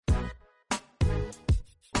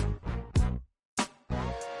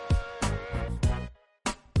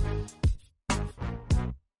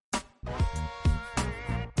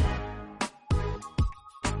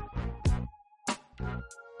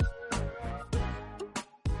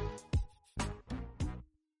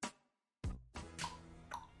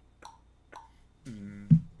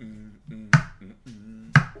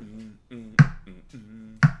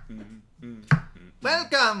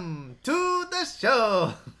Welcome to the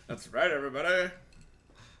show. That's right, everybody.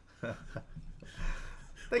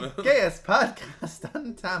 The gayest podcast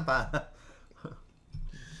on Tampa.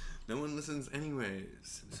 No one listens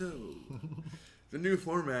anyways. So, the new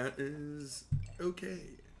format is okay.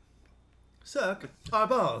 Suck our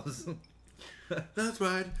balls. That's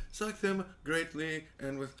right. Suck them greatly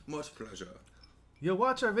and with much pleasure. You'll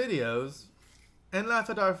watch our videos and laugh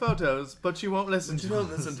at our photos, but you won't listen to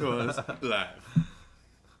us live.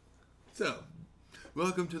 So,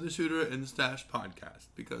 welcome to the Shooter and Stash podcast,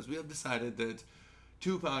 because we have decided that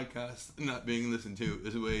 2 podcasts not being listened to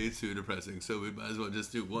is way too depressing, so we might as well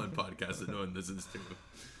just do one podcast that no one listens to.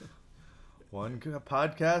 One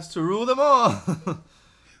podcast to rule them all.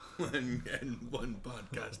 one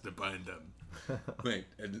podcast to bind them. Wait,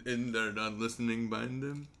 and they're not listening bind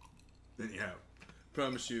them? Anyhow,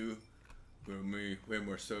 promise you, we're way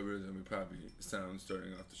more sober than we probably sound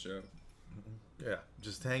starting off the show. Yeah,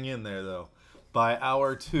 just hang in there, though. By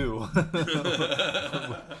hour 2,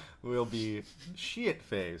 we'll be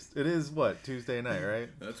shit-faced. It is, what, Tuesday night, right?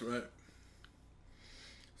 That's right.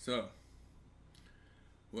 So,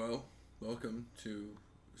 well, welcome to,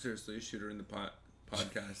 seriously, Shooter in the Pot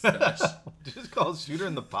podcast stash. Just call it Shooter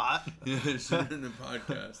in the Pot? Yeah, Shooter in the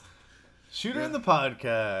podcast. Shooter in the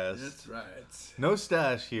podcast. That's right. No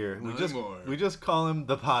stash here. Anymore. We just call him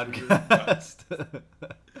the podcast.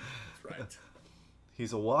 That's right.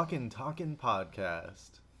 He's a walking, talking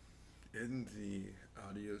podcast. In the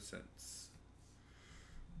audio sense.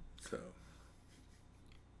 So,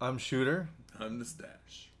 I'm Shooter. I'm the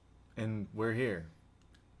Stash. And we're here.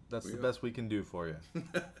 That's the best we can do for you.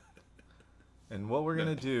 And what we're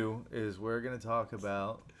going to do is we're going to talk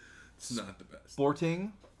about... It's not the best. Sports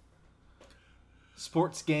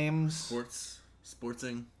games.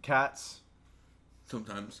 Sportsing. Cats.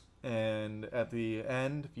 Sometimes. And at the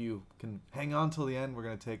end, if you can hang on till the end, we're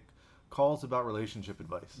going to take calls about relationship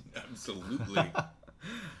advice. Absolutely.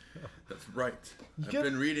 That's right. I've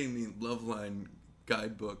been reading the Love Line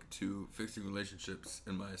guidebook to fixing relationships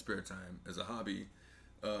in my spare time as a hobby,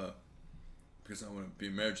 because I want to be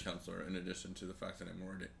a marriage counselor in addition to the fact that I'm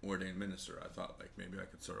an ordained minister. I thought maybe I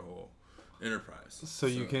could start a whole enterprise. So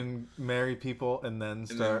you can marry people and then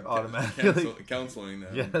start automatically counseling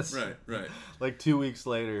them. Yes. Right. Like 2 weeks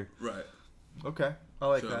later. Right. Okay. I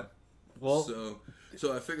like that. Well,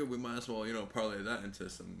 so I figured we might as well, parlay that into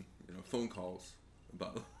some, phone calls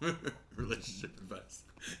about relationship advice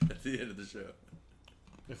at the end of the show.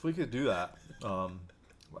 If we could do that, how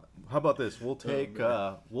about this? We'll take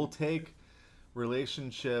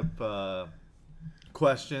relationship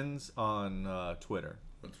questions on Twitter.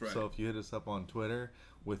 That's right. So if you hit us up on Twitter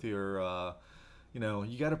with your,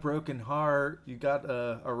 you got a broken heart, you got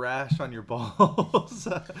a rash on your balls,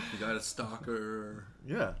 you got a stalker.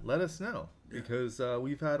 Yeah, let us know, because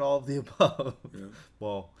we've had all of the above. Yeah.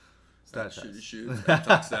 Well, Stash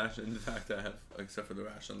talk Stash, in fact, I have, except for the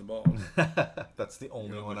rash on the balls. That's the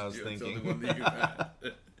only one I was thinking. It's the only one that you've had.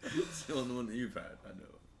 It's the only one that you've had. I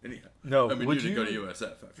know. Anyhow, no. I mean, you didn't go to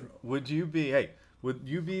USF after all. Would you be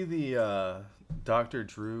the Dr.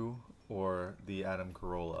 Drew or the Adam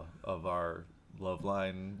Carolla of our Love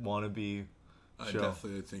Line wannabe show? I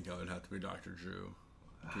definitely think I would have to be Dr. Drew.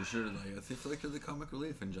 For sure. I feel like you're the comic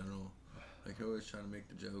relief in general. Always trying to make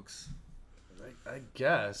the jokes. I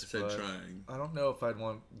guess. I said trying. I don't know if I'd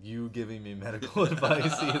want you giving me medical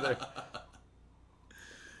advice either.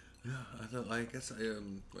 Yeah, I guess I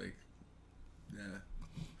am, yeah.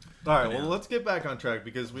 All right, well, let's get back on track,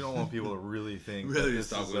 because we don't want people to really think really this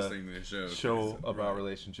stop is listening to the show about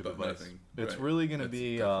relationship advice. Nothing. It's really going to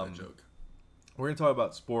be a joke. We're going to talk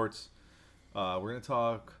about sports. We're going to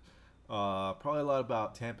talk probably a lot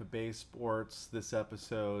about Tampa Bay sports this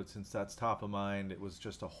episode, since that's top of mind. It was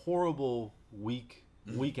just a horrible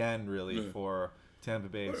weekend, really, for Tampa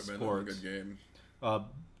Bay sports. Good game.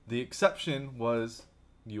 The exception was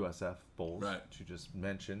USF Bowls, right, which you just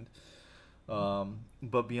mentioned.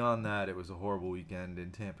 But beyond that, it was a horrible weekend in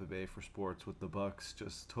Tampa Bay for sports, with the Bucs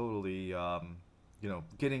just totally,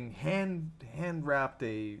 getting hand wrapped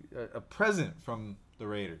a present from the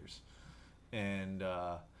Raiders, and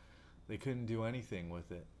they couldn't do anything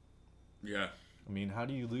with it. Yeah. I mean, how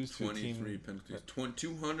do you lose to a team? 23 penalties,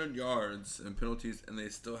 200 yards in penalties, and they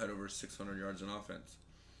still had over 600 yards in offense.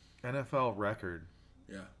 NFL record.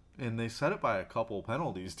 Yeah. And they set it by a couple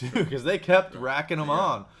penalties, too, because they kept racking them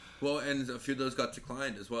on. Well, and a few of those got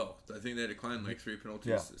declined as well. I think they declined 3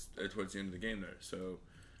 penalties towards the end of the game there. So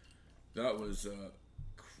that was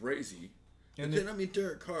crazy. And then,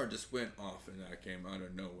 Derek Carr just went off in that game out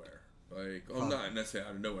of nowhere. Not necessarily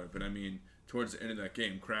out of nowhere, but towards the end of that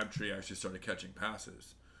game, Crabtree actually started catching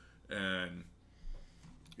passes. And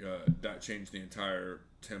that changed the entire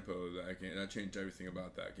tempo of that game. That changed everything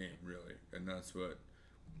about that game, really. And that's what,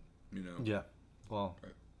 Yeah. Well,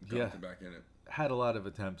 got back in it. Had a lot of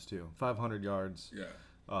attempts, too. 500 yards.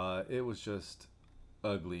 Yeah. It was just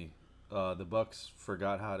ugly. The Bucs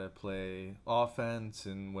forgot how to play offense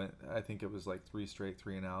and went, I think it was like 3 straight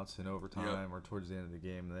 3-and-outs in overtime or towards the end of the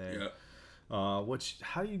game there. Yeah.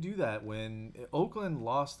 How do you do that when Oakland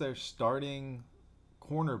lost their starting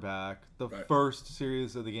cornerback the first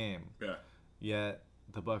series of the game? Yeah. Yet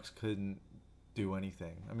the Bucs couldn't do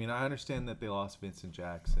anything. I mean, I understand that they lost Vincent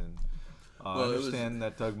Jackson. I understand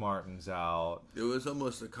that Doug Martin's out. It was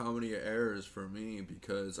almost a comedy of errors for me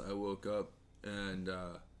because I woke up and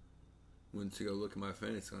went to go look at my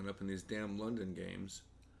fantasy line up in these damn London games.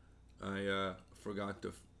 I forgot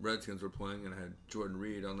the Redskins were playing and I had Jordan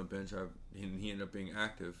Reed on the bench. He ended up being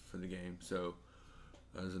active for the game, so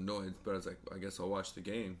I was annoyed. But I was like, I guess I'll watch the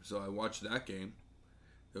game. So I watched that game.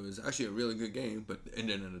 It was actually a really good game, but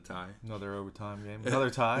ended in a tie. Another overtime game. Another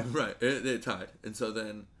tie? Right. It tied. And so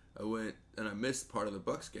then I went and I missed part of the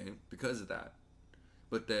Bucs game because of that.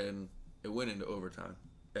 But then it went into overtime.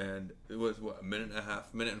 And it was, a minute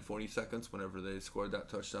and 40 seconds whenever they scored that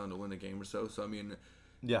touchdown to win the game or so. So, I mean,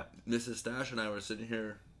 Mrs. Stash and I were sitting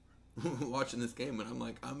here watching this game, and I'm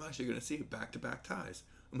like, I'm actually going to see back-to-back ties.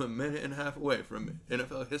 I'm a minute and a half away from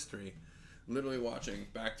NFL history, literally watching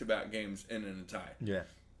back-to-back games end in a tie. Yeah.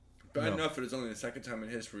 Bad enough it is only the second time in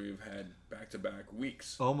history we've had back-to-back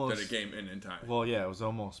weeks that a game end in tie. Well, yeah, it was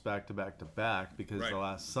almost back-to-back because the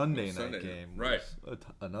last Sunday night game was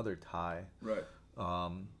another tie. Right.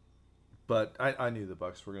 But I knew the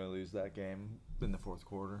Bucs were going to lose that game in the fourth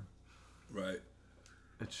quarter. Right.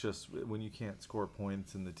 It's just when you can't score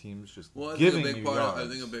points and the team's just I giving think you yards. I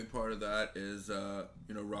think a big part of that is,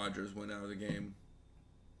 Rodgers went out of the game,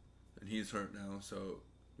 and he's hurt now, so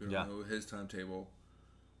we don't know his timetable.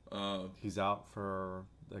 He's out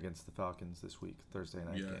against the Falcons this week, Thursday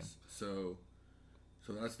night game. Yes, so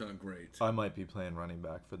that's not great. I might be playing running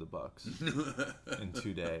back for the Bucs in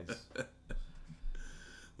 2 days.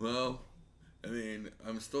 Well, I mean,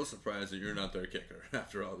 I'm still surprised that you're not their kicker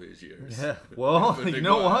after all these years. Yeah, well, you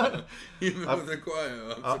know what? Even with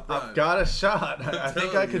McCoy, I'm surprised. I've got a shot. I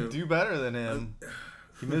think I could do better than him.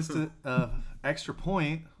 He missed an extra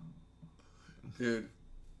point. Dude,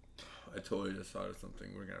 I totally just thought of something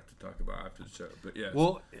we're going to have to talk about after the show. But yes.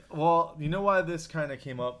 Well, you know why this kind of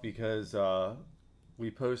came up? Because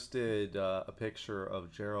we posted a picture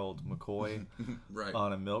of Gerald McCoy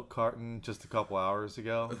on a milk carton just a couple hours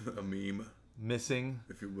ago. A meme. Missing,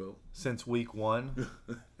 if you will, since week 1.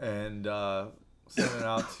 And sent it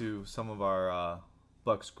out to some of our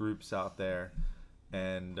Bucs groups out there.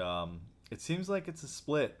 And it seems like it's a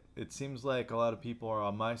split. It seems like a lot of people are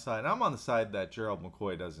on my side. And I'm on the side that Gerald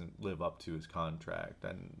McCoy doesn't live up to his contract.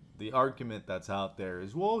 And the argument that's out there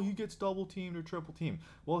is, well, he gets double teamed or triple teamed.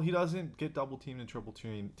 Well, he doesn't get double teamed and triple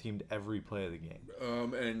teamed every play of the game.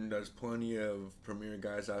 And there's plenty of premier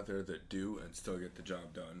guys out there that do and still get the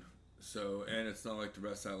job done. So, and it's not like the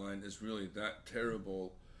rest of that line is really that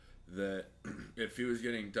terrible that if he was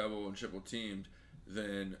getting double and triple teamed,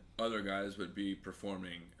 then other guys would be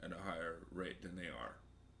performing at a higher rate than they are.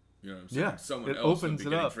 You know what I'm saying? Yeah, someone it else opens would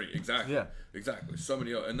be it getting up. free. Exactly. Yeah. Exactly.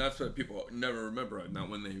 Somebody else. And that's what people never remember now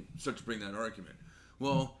when they start to bring that argument.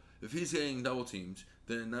 Well, if he's getting double teamed,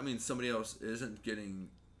 then that means somebody else isn't getting,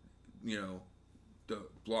 the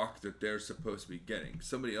block that they're supposed to be getting.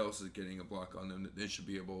 Somebody else is getting a block on them that they should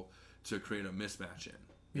be able to create a mismatch in.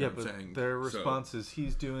 You know what I'm saying? Their response is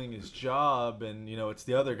he's doing his job and, it's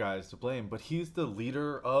the other guys to blame. But he's the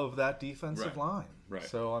leader of that defensive line. Right.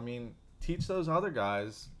 So, I mean, teach those other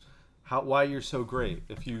guys why you're so great.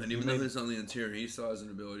 Though he's on the interior, he still has an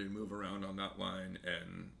ability to move around on that line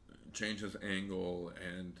and change his angle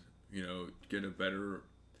and, get a better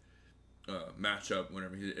matchup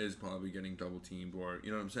whenever he is probably getting double teamed or,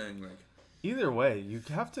 you know what I'm saying? Like, either way, you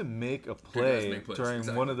have to make a play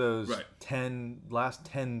during one of those last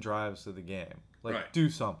 10 drives of the game. Do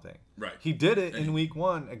something. Right. He did it in week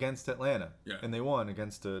 1 against Atlanta. Yeah. And they won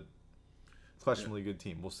against a questionably good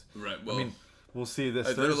team. We'll see this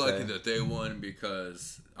Thursday. They're lucky that they won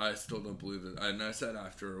because I still don't believe that. And I said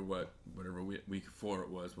after whatever week 4 it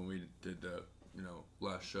was when we did the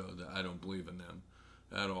last show that I don't believe in them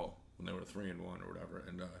at all when they were 3-1 or whatever.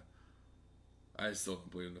 And I still don't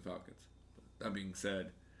believe in the Falcons. That being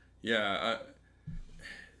said, Jameis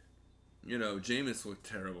looked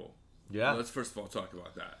terrible. Yeah. Let's first of all talk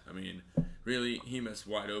about that. I mean, really, he missed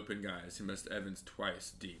wide open guys. He missed Evans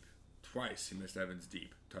twice deep. He missed Evans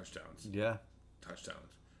deep. Touchdowns. Yeah.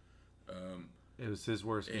 Touchdowns. It was his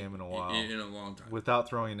worst game in a while. In a long time. Without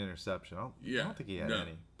throwing an interception. I don't think he had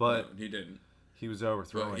any. But no, he didn't. He was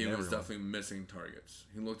overthrowing But he everyone. was definitely missing targets.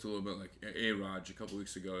 He looked a little bit like A-Rod a couple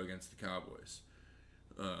weeks ago against the Cowboys.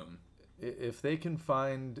 If they can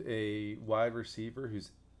find a wide receiver who's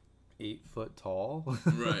 8 foot tall,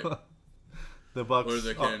 right, the Bucs or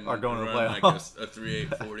they can are going to the run playoffs. Like a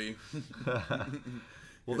 3.8 40.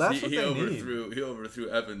 Well, that's what they need. He overthrew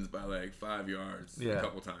Evans by like 5 yards a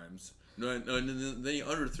couple times. No, and then he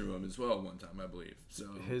underthrew him as well one time, I believe. So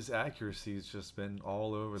his accuracy's just been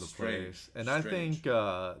all over the place, and I think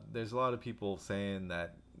there's a lot of people saying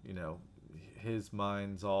that his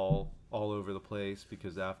mind's all over the place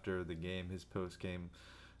because after the game, his post-game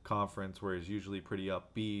conference, where he's usually pretty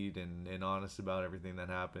upbeat and honest about everything that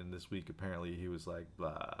happened this week, apparently he was like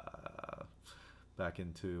blah, back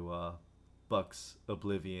into Bucs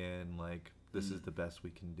oblivion, like this is the best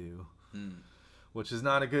we can do. Which is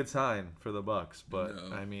not a good sign for the Bucs, but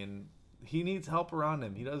no. I mean, he needs help around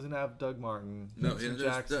him. He doesn't have Doug Martin. No,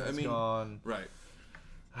 Jackson's gone. Right.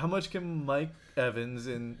 How much can Mike Evans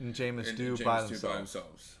and Jameis do by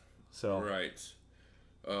themselves? So right.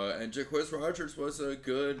 And Jacquizz Rodgers was a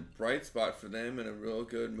good bright spot for them and a real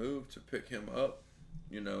good move to pick him up,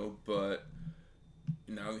 but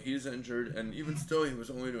now he's injured, and even still, he was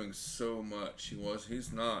only doing so much.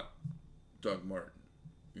 He's not Doug Martin,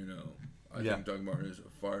 I think Doug Martin is a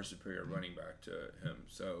far superior running back to him,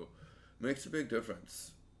 so makes a big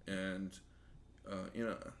difference. And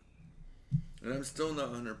and I'm still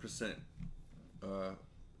not 100%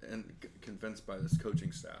 convinced by this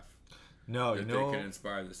coaching staff. No, that they can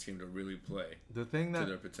inspire this team to really play to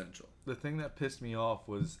their potential. The thing that pissed me off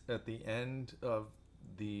was at the end of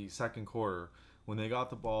the second quarter, when they got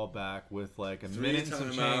the ball back with like a minute and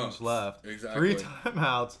some change left. Exactly. 3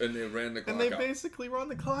 timeouts. And they ran the clock out. And they basically run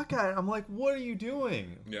the clock out. I'm like, what are you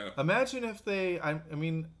doing? Yeah. Imagine if I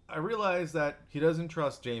realize that he doesn't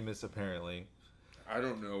trust Jameis, apparently. I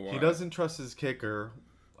don't know why. He doesn't trust his kicker.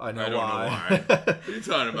 I don't know why. What are you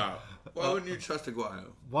talking about? Why wouldn't you trust Aguayo?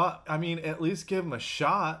 Well, at least give him a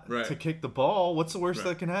shot to kick the ball. What's the worst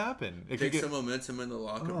that can happen? Take some momentum in the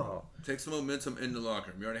locker room. Take some momentum in the locker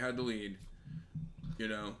room. You already had the lead.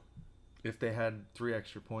 If they had 3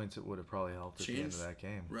 extra points, it would have probably helped at the end of that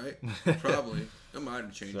game. Right? Probably. It might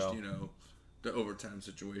have changed, the overtime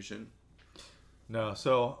situation. No,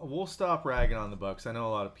 so we'll stop ragging on the Bucs. I know a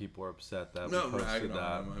lot of people are upset that we posted ragging that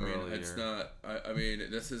on them. earlier. It's not.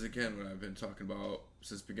 This is again what I've been talking about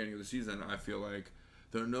since the beginning of the season. I feel like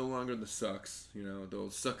they're no longer the sucks.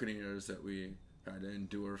 Those succaneers that we had to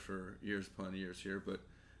endure for years upon years here. But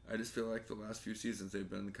I just feel like the last few seasons they've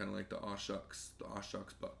been kind of like the aw shucks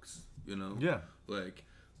Bucs. Yeah. Like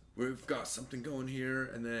we've got something going here,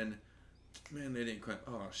 and then. Man, they didn't quite.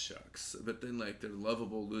 Oh shucks! But then, like, they're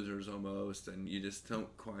lovable losers almost, and you just don't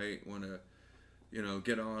quite want to,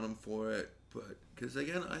 get on them for it. But because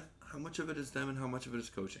again, how much of it is them and how much of it is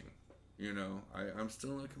coaching? I'm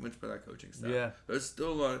still not convinced by that coaching staff. Yeah, there's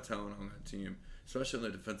still a lot of talent on that team, especially on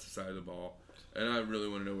the defensive side of the ball. And I really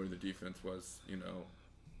want to know where the defense was.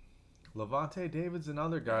 Levante David's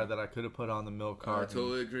another guy that I could have put on the milk carton. I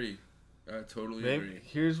totally agree. I totally agree.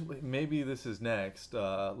 Maybe this is next.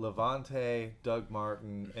 Levante, Doug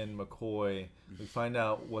Martin, and McCoy. We find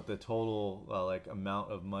out what the total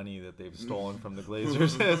amount of money that they've stolen from the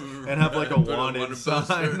Glazers is, and have like a wanted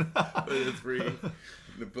sign.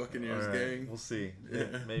 The Buccaneers gang. We'll see.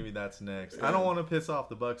 Yeah. Maybe that's next. I don't want to piss off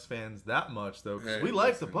the Bucs fans that much though, because we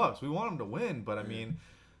like the Bucs. We want them to win, but I mean,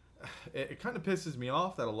 it kind of pisses me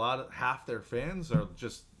off that half their fans are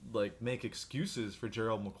just make excuses for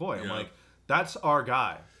Gerald McCoy. I'm like, that's our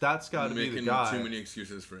guy. That's got to be the guy. Making too many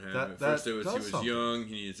excuses for him. At first it was he was young.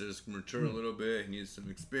 He needs to just mature a little bit. He needs some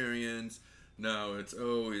experience. Now it's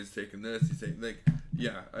he's taking this. He's taking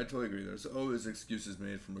I totally agree. There's always excuses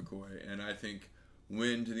made for McCoy, and I think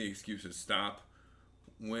when do the excuses stop?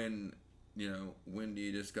 When do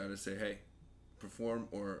you just got to say, hey, perform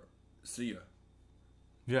or see ya?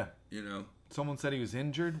 Yeah. Someone said he was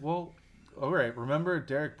injured. Well, all right. Remember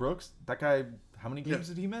Derek Brooks? That guy. How many games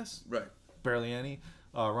did he miss? Right. Barely any.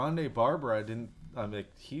 Rondé Barber,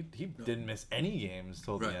 he didn't miss any games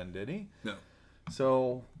till the end, did he? No.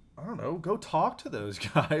 So I don't know. Go talk to those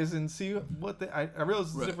guys and see what they. I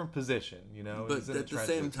realize it's a different position, But at the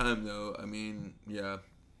same time, though, yeah.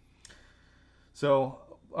 So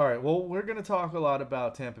all right. Well, we're gonna talk a lot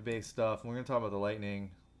about Tampa Bay stuff. We're gonna talk about the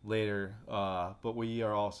Lightning later, but we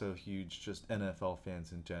are also huge just NFL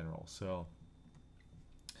fans in general. So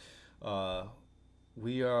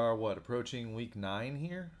we are approaching week 9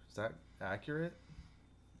 here? Is that accurate?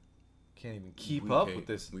 Can't even keep up with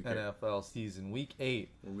this NFL season. Week 8.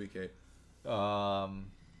 We're week 8.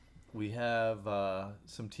 We have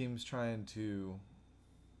some teams trying to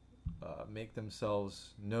make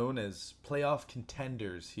themselves known as playoff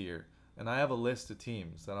contenders here. And I have a list of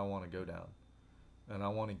teams that I want to go down. And I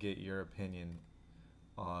want to get your opinion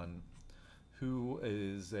on who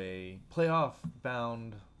is a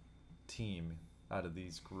playoff-bound team out of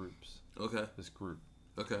these groups. Okay. This group.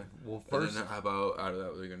 Okay. Well, first, and then how about out of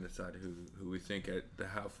that we're going to decide who we think at the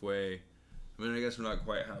halfway. I mean, I guess we're not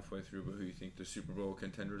quite halfway through, but who you think the Super Bowl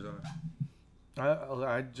contenders are?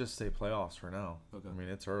 I'd just say playoffs for now. Okay. I mean,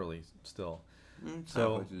 it's early still. So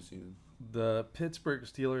halfway through the season. The Pittsburgh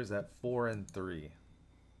Steelers at 4-3,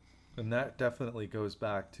 and that definitely goes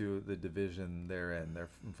back to the division they're in. They're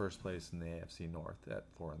in first place in the AFC North at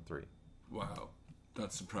 4-3. Wow,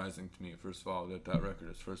 that's surprising to me. First of all, that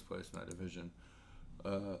record is first place in that division.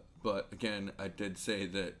 But again, I did say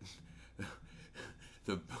that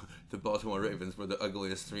the Baltimore Ravens were the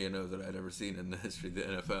ugliest 3-0 that I'd ever seen in the history of the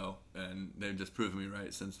NFL, and they've just proven me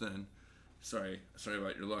right since then. Sorry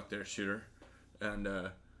about your luck there, shooter. And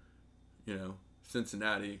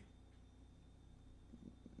Cincinnati.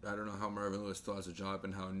 I don't know how Marvin Lewis still has a job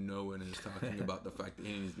and how no one is talking about the fact that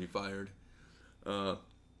he needs to be fired.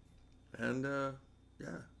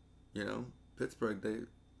 Pittsburgh,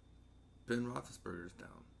 Ben Roethlisberger's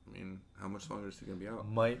down. I mean, how much longer is he going to be out?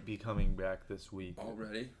 Might be coming back this week.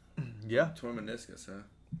 Already? Yeah. Torn meniscus, huh?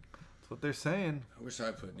 That's what they're saying. I wish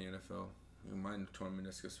I put in the NFL. Mine torn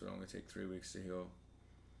meniscus would only take 3 weeks to heal.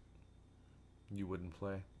 You wouldn't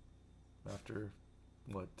play after,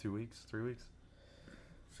 2 weeks? 3 weeks?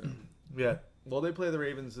 So. Yeah. Well, they play the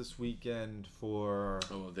Ravens this weekend for...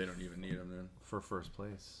 Oh, well, they don't even need him then. For first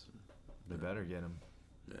place. They better get him.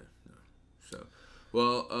 Yeah, no. So,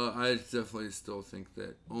 well, I definitely still think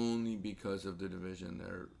that only because of the division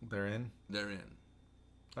they're in. They're in.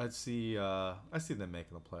 I see them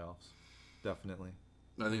making the playoffs. Definitely.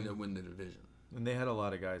 I think they win the division. And they had a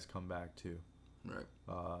lot of guys come back too. Right.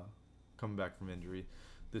 Coming back from injury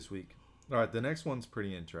this week. All right, the next one's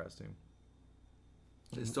pretty interesting.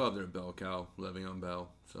 They still have their bell cow, Le'Veon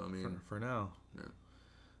Bell. So I mean, for now.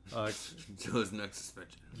 Yeah. Until his next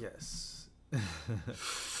suspension. Yes.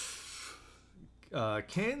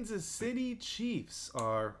 Kansas City Chiefs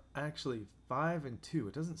are actually 5-2.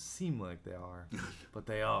 It doesn't seem like they are, but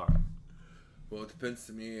they are. Well, it depends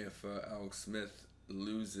to me if Alex Smith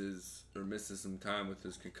loses or misses some time with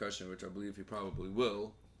his concussion, which I believe he probably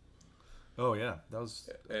will. Oh yeah, that was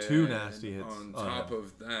 2 nasty hits. On top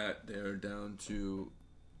of that, they're down to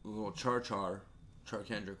a little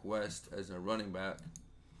Charkandrick West as a running back.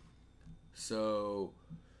 So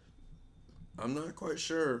I'm not quite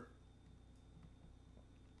sure,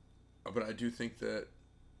 but I do think that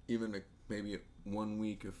even maybe 1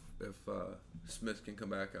 week, if Smith can come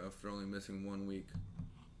back after only missing 1 week,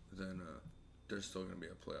 then they're still going to be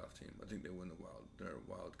a playoff team. I think they win they're a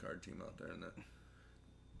wild card team out there in the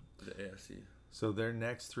AFC. So their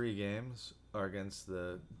next 3 games are against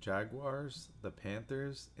the Jaguars, the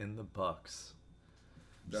Panthers, and the Bucs.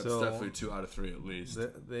 That's definitely 2 out of 3 at least.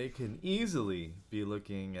 They can easily be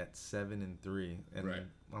looking at 7-3, and right.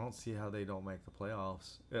 I don't see how they don't make the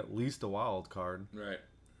playoffs. At least a wild card. Right.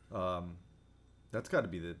 That's got to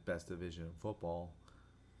be the best division in football.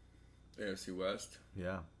 AFC West.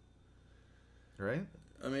 Yeah. Right?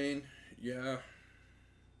 I mean, yeah.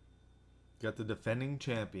 Got the defending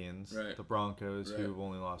champions, right. the Broncos, right. who have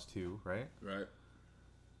only lost 2, right? Right.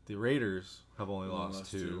 The Raiders have only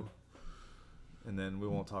lost 2. And then we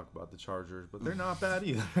won't talk about the Chargers, but they're not bad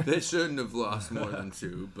either. They shouldn't have lost more than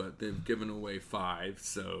 2, but they've given away 5,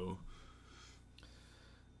 so.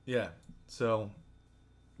 Yeah. So,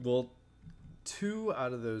 well, 2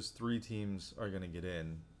 out of those 3 teams are going to get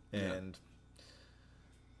in. And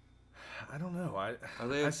I don't know. I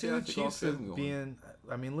see the Chiefs as being...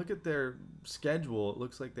 I mean, look at their schedule. It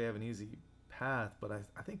looks like they have an easy path, but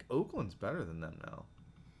I think Oakland's better than them now.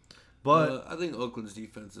 But I think Oakland's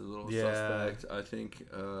defense is a little suspect. I think,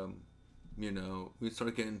 we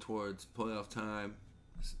start getting towards playoff time,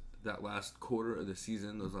 that last quarter of the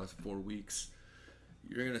season, those last 4 weeks,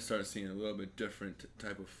 you're going to start seeing a little bit different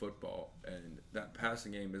type of football. And that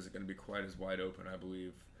passing game isn't going to be quite as wide open, I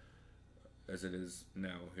believe, as it is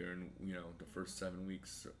now here in, the first 7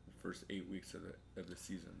 weeks, first 8 weeks of the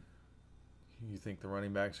season. You think the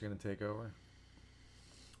running backs are going to take over?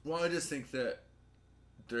 Well, I just think that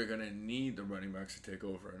they're going to need the running backs to take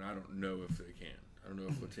over, and I don't know if they can. I don't know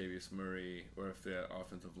if Latavius Murray or if the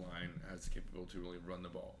offensive line has the capability to really run the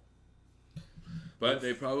ball. But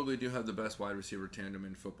they probably do have the best wide receiver tandem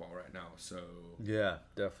in football right now. So yeah,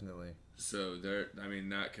 definitely. So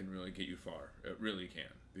that can really get you far. It really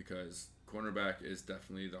can, because cornerback is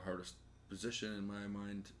definitely the hardest position in my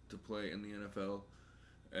mind to play in the NFL,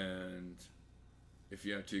 and if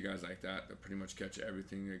you have two guys like that pretty much catch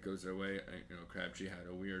everything that goes their way, Crabtree had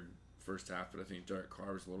a weird first half, but I think Derek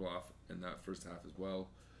Carr was a little off in that first half as well.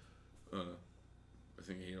 I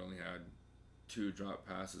think he only had 2 drop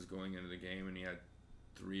passes going into the game, and he had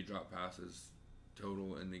 3 drop passes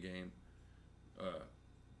total in the game.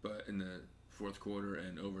 But in the fourth quarter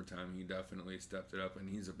and overtime, he definitely stepped it up, and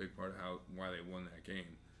he's a big part of why they won that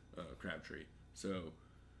game, Crabtree. So,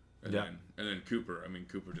 and then Cooper. I mean,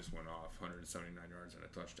 Cooper just went off 179 yards and a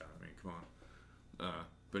touchdown. I mean, come on.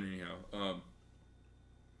 But anyhow,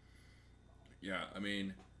 yeah. I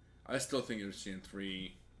mean, I still think you're seeing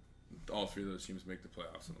all 3 of those teams make the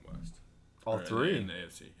playoffs in the West. All 3 in the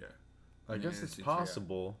AFC. Yeah. I guess it's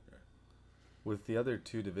possible with the other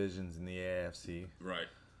 2 divisions in the AFC. Right.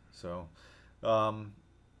 So,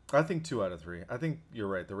 I think 2 out of 3. I think you're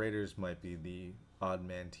right. The Raiders might be the odd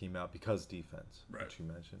man team out because defense, which you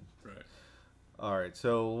mentioned. Right. All right,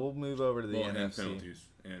 so we'll move over to the NFC.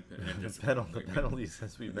 And penalties. And the penalties,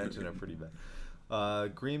 as we mentioned, are pretty bad.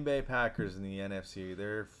 Green Bay Packers in the NFC.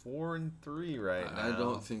 They're 4-3 right now. I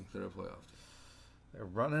don't think they're a playoff team. They're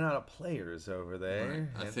running out of players over there.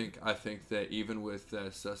 Right. I think that even with the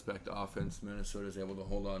suspect offense, Minnesota is able to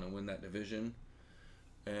hold on and win that division.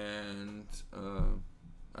 And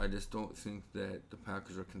I just don't think that the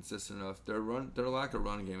Packers are consistent enough. Their lack of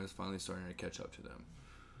run game is finally starting to catch up to them.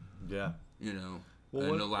 Yeah. And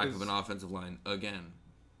the lack of an offensive line again.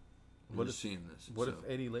 We're seeing this. What if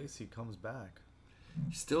Eddie Lacy comes back?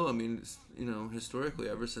 Still, I mean, historically,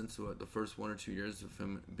 ever since the first 1 or 2 years of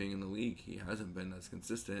him being in the league, he hasn't been as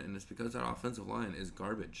consistent, and it's because that offensive line is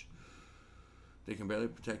garbage. They can barely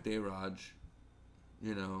protect A-Raj,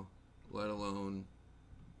 let alone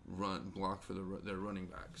block for their running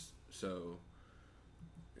backs. So,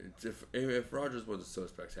 if Rodgers wasn't so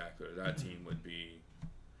spectacular, that team would be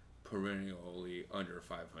perennially under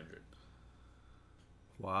 500.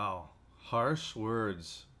 Wow, harsh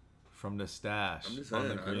words from the stash on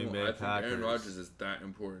the Green Bay Packers. I think Aaron Rodgers is that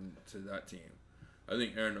important to that team. I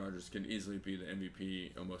think Aaron Rodgers can easily be the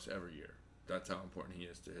MVP almost every year. That's how important he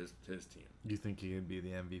is to his team. You think he would be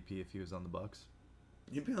the MVP if he was on the Bucs?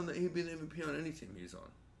 He'd be the MVP on any team he's on,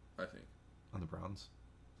 I think. On the Browns?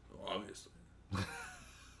 Well, obviously.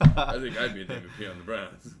 I think I'd be the MVP on the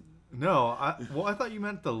Browns. No, I thought you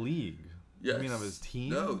meant the league. Yes. You mean of his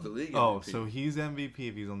team? No, the league MVP. Oh, so he's MVP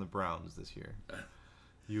if he's on the Browns this year.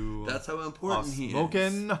 That's how important he is.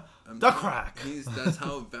 Smoking the crack. That's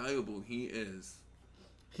how valuable he is.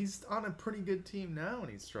 He's on a pretty good team now and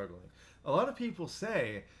he's struggling. A lot of people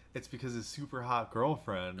say it's because his super hot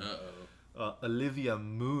girlfriend, Olivia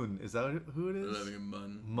Munn. Is that who it is? Olivia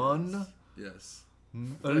Munn. Munn? Yes.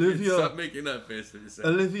 Olivia. Stop making that face when you say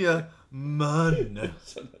Olivia Munn.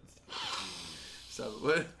 So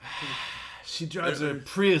what? She drives a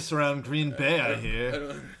Prius around Green Bay, I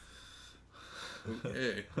hear.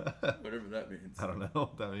 Okay, whatever that means. I don't know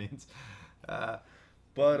what that means.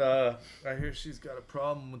 But I hear she's got a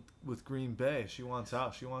problem with Green Bay. She wants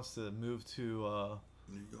out. She wants to move to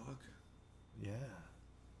New York. Yeah.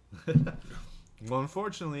 Well,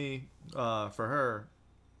 unfortunately for her,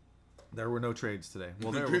 there were no trades today.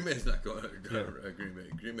 Well, Green Bay's not going to Green Bay.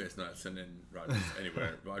 Green Bay's not sending Rodgers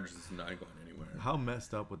anywhere. Rodgers is not going anywhere. How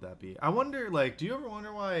messed up would that be? I wonder, do you ever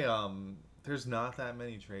wonder why there's not that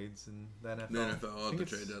many trades in the NFL? The NFL at the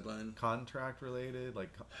trade deadline? Contract related? I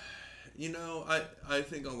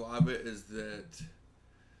think a lot of it is that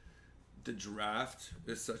the draft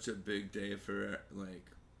is such a big day for,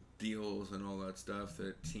 deals and all that stuff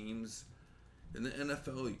that teams in the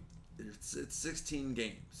NFL, it's 16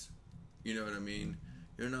 games. You know what I mean?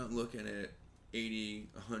 You're not looking at 80,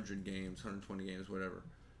 100 games, 120 games, whatever.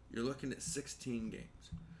 You're looking at 16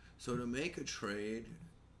 games. So to make a trade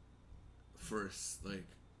for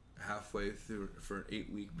halfway through for an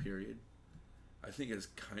 8-week period, I think is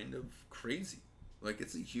kind of crazy.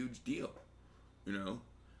 It's a huge deal,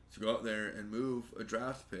 to go out there and move a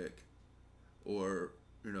draft pick or,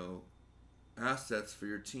 assets for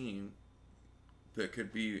your team that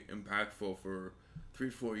could be impactful for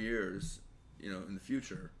 3-4 years, in the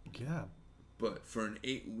future. Yeah. But for an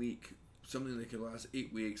 8-week, something that could last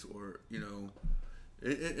 8 weeks, or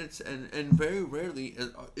it's very rarely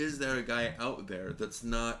is there a guy out there that's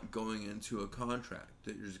not going into a contract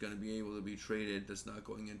that is going to be able to be traded, that's not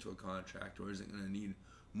going into a contract, or isn't going to need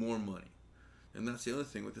more money. And that's the other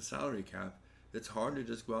thing with the salary cap. It's hard to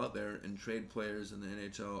just go out there and trade players in the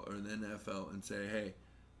NHL or in the NFL and say, hey,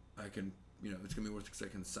 I can, it's going to be worth because I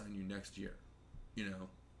can sign you next year.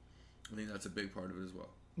 I think that's a big part of it as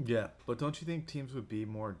well. Yeah, but don't you think teams would be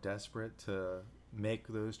more desperate to make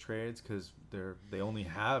those trades because they only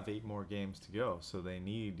have 8 more games to go, so they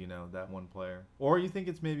need that one player. Or you think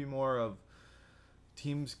it's maybe more of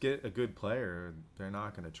teams get a good player, they're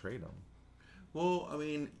not going to trade them. Well, I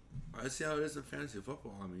mean, I see how it is in fantasy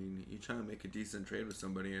football. I mean, you try to make a decent trade with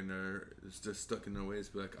somebody, and they're just stuck in their ways.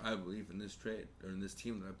 Be like, I believe in this trade or in this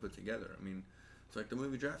team that I put together. I mean, it's like the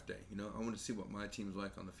movie Draft Day. I want to see what my team's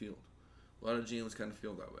like on the field. A lot of GMs kind of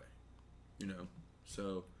feel that way,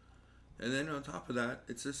 So, and then on top of that,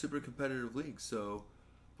 it's a super competitive league. So,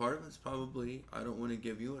 part of it's probably I don't want to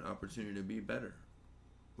give you an opportunity to be better,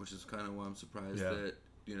 which is kind of why I'm surprised that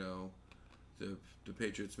the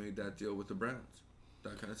Patriots made that deal with the Browns.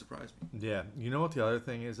 That kind of surprised me. Yeah. You know what the other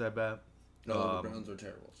thing is, I bet? No, the Browns are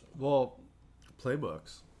terrible. So. Well,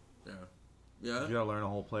 playbooks. Yeah. Yeah. You got to learn a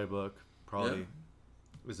whole playbook. Probably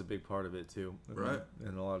was a big part of it, too. Right.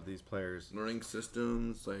 And a lot of these players. Learning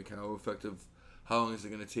systems, like how long is it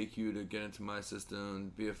going to take you to get into my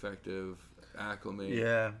system, be effective, acclimate.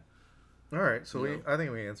 Yeah. All right. So I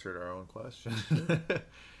think we answered our own question.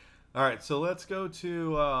 All right. So let's go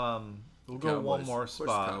to... We'll go Cowboys. one more spot.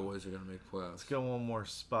 Of course Cowboys are going to make playoffs. Let's go one more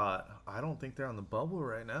spot. I don't think they're on the bubble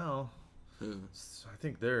right now. Who? I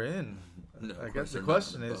think they're in. No, I guess the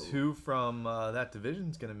question is who from that division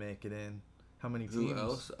is going to make it in? How many teams? Who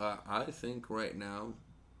else? I think right now,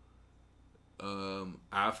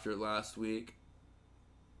 after last week,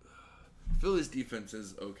 Philly's defense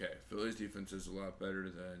is okay. Philly's defense is a lot better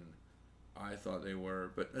than I thought they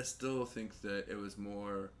were. But I still think that it was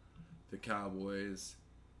more the Cowboys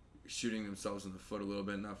shooting themselves in the foot a little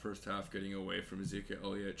bit in that first half, getting away from Ezekiel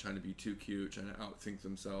Elliott, trying to be too cute, trying to outthink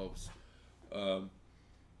themselves. And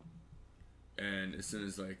as soon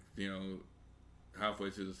as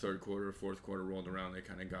halfway through the third quarter, fourth quarter rolled around, they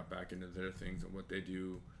kind of got back into their things and what they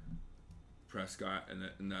do. Prescott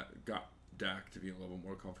and that got Dak to be a little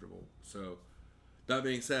more comfortable. So that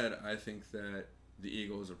being said, I think that the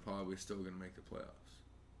Eagles are probably still going to make the playoffs.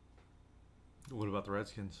 What about the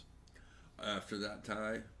Redskins? After that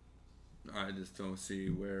tie, I just don't see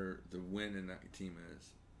where the win in that team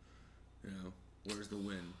is. Where's the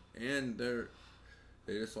win? And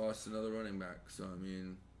they just lost another running back. So, I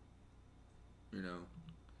mean,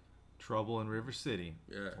 Trouble in River City.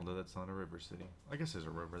 Yeah. Although that's not a river city. I guess there's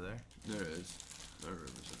a river there. There is. There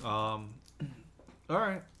is. All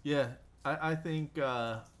right. Yeah. I think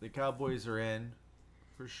the Cowboys are in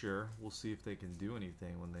for sure. We'll see if they can do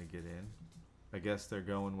anything when they get in. I guess they're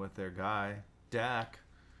going with their guy, Dak.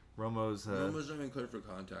 Romo's not even cleared for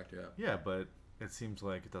contact yet. Yeah, but it seems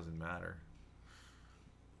like it doesn't matter.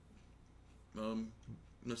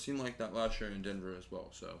 It seemed like that last year in Denver as well,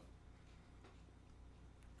 so.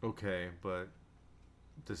 Okay, but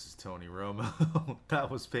this is Tony Romo. That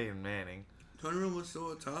was Peyton Manning. Tony Romo was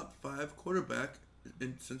still a top 5 quarterback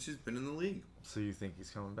since he's been in the league. So you think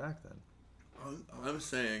he's coming back then? I'm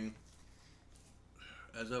saying,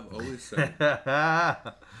 as I've always said,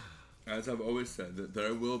 that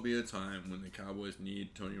there will be a time when the Cowboys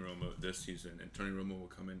need Tony Romo this season, and Tony Romo will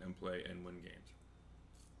come in and play and win games.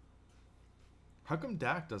 How come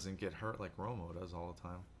Dak doesn't get hurt like Romo does all the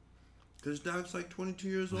time? Because Dak's like 22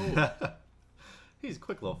 years old. He's a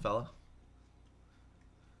quick little fella.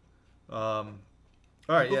 All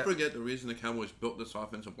right, Don't forget the reason the Cowboys built this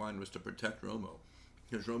offensive line was to protect Romo.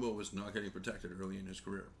 Because Romo was not getting protected early in his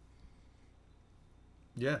career.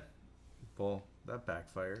 Yeah. Well, that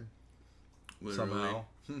backfired. Literally.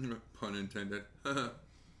 Somehow. Pun intended. But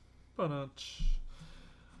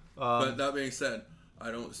that being said,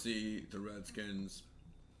 I don't see the Redskins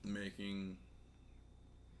making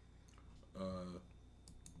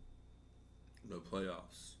the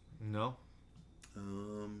playoffs. No?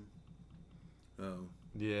 Oh.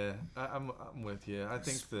 Yeah, I'm with you. I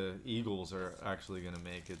think the Eagles are actually going to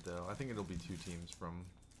make it, though. I think it'll be 2 teams from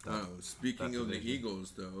speaking of the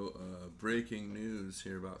Eagles, though, breaking news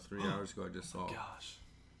here about 3 hours ago I just saw. Gosh.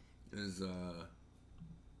 Is,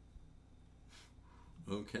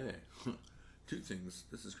 okay. 2 things.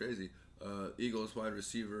 This is crazy. Eagles wide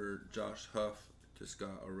receiver Josh Huff just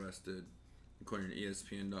got arrested, according to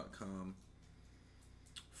ESPN.com,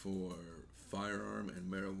 for firearm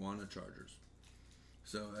and marijuana charges.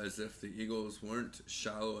 So, as if the Eagles weren't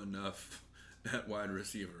shallow enough at wide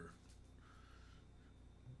receiver.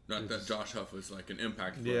 Not that Josh Huff was like an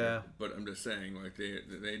impact player, but I'm just saying, like,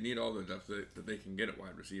 they need all the depth that they can get at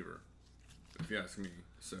wide receiver, if you ask me.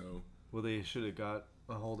 So, well, they should have got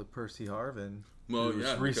a hold of Percy Harvin. Well,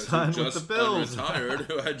 yeah, re-signed with the Bills. Unretired,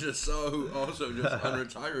 who I just saw, who also just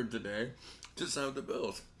unretired today, just signed with the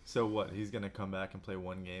Bills. So what? He's gonna come back and play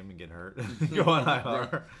 1 game and get hurt, go on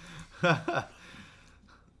IR.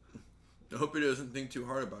 I hope he doesn't think too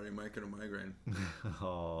hard about it. He might get a migraine.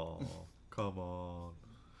 Oh, come on.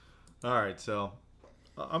 All right, so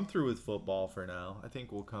I'm through with football for now. I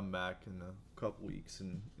think we'll come back in a couple weeks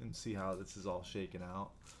and see how this is all shaken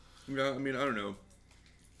out. Yeah, I mean, I don't know.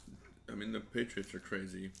 I mean, the Patriots are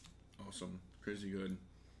crazy. Awesome. Crazy good.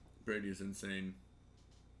 Brady is insane.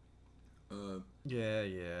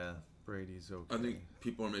 Yeah. Brady's okay. I think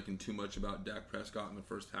people are making too much about Dak Prescott in the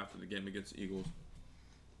first half of the game against the Eagles.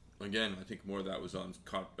 Again, I think more of that was on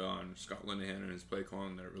Scott Linehan and his play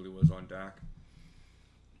calling than it really was on Dak.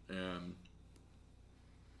 And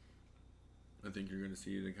I think you're going to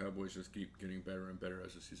see the Cowboys just keep getting better and better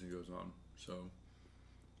as the season goes on. So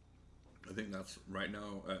I think that's right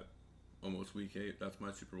now at almost week 8. That's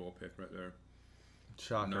my Super Bowl pick right there.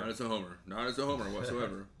 Shocker. Not as a homer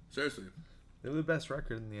whatsoever. Seriously. They have the best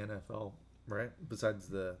record in the NFL, right? Besides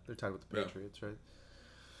they're tied with the Patriots, right?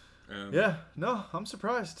 Yeah, no, I'm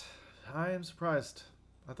surprised. I am surprised.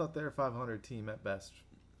 I thought they were a 500 team at best,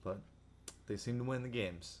 but they seem to win the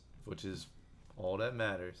games, which is all that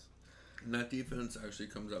matters. And that defense actually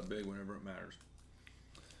comes out big whenever it matters.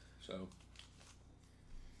 So.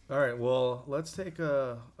 All right, well, let's take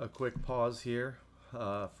a quick pause here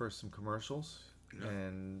for some commercials. Yeah.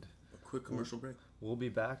 And a quick commercial break. We'll be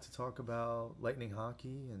back to talk about Lightning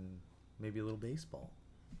hockey and maybe a little baseball.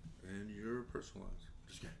 And your personal lives.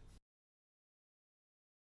 Just kidding.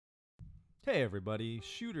 Hey everybody,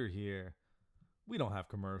 Shooter here. We don't have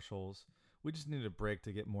commercials. We just need a break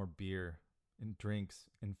to get more beer and drinks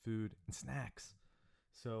and food and snacks.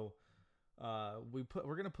 So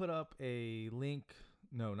we're gonna put up a link.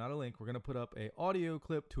 No, not a link. We're gonna put up a audio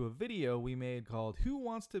clip to a video we made called "Who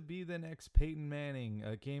Wants to Be the Next Peyton Manning?"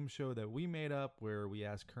 A game show that we made up where we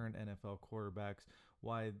ask current NFL quarterbacks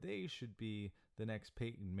why they should be the next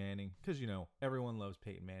Peyton Manning, because everyone loves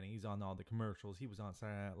Peyton Manning. He's on all the commercials. He was on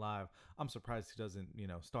Saturday Night Live. I'm surprised he doesn't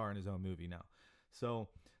star in his own movie now. So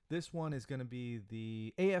this one is going to be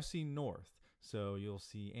the AFC North. So you'll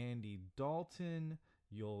see Andy Dalton,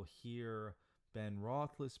 you'll hear Ben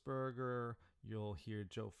Roethlisberger, you'll hear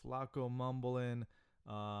Joe Flacco mumbling,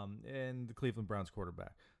 and the Cleveland Browns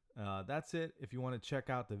quarterback. That's it. If you want to check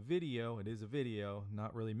out the video, it is a video,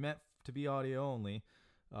 not really meant to be audio only.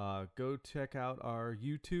 Go check out our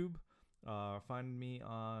YouTube. Find me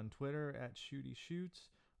on Twitter at ShootyShoots,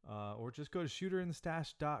 or just go to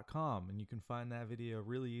shooterinthestash.com and you can find that video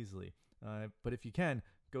really easily. But if you can,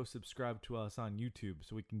 go subscribe to us on YouTube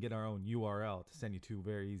so we can get our own URL to send you to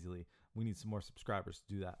very easily. We need some more subscribers to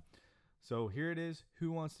do that. So here it is.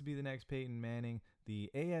 Who Wants to Be the Next Peyton Manning? The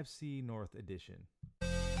AFC North edition.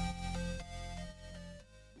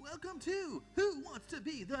 Welcome to Who Wants to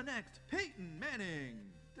Be the Next Peyton Manning?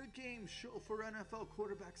 The game show for NFL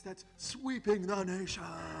quarterbacks that's sweeping the nation.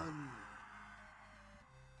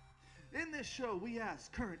 In this show, we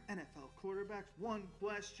ask current NFL quarterbacks one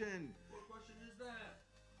question. What question is that?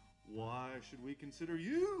 Why should we consider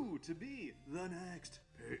you to be the next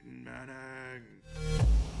Peyton Manning?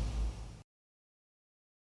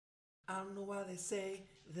 I don't know why they say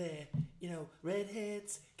that,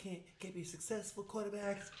 redheads can't be successful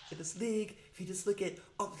quarterbacks in this league. If you just look at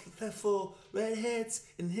all the successful redheads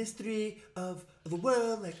in the history of the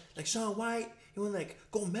world, like Shaun White, he won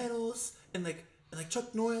gold medals, and like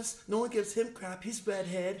Chuck Norris, no one gives him crap. He's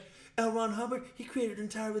redhead. L. Ron Hubbard, he created an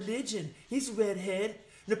entire religion. He's a redhead.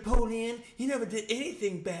 Napoleon, he never did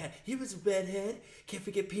anything bad. He was a redhead. Can't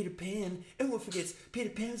forget Peter Pan. Everyone forgets Peter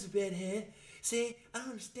Pan was a redhead. See, I don't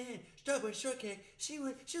understand. Strawberry Shortcake, she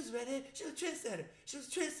was a redhead. She was a trendsetter. She was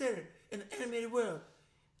a trendsetter in the animated world.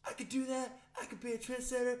 I could do that. I could be a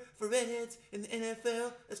trendsetter for redheads in the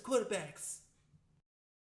NFL as quarterbacks.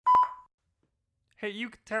 Hey, you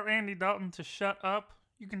can tell Andy Dalton to shut up.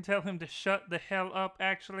 You can tell him to shut the hell up,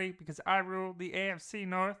 actually, because I rule the AFC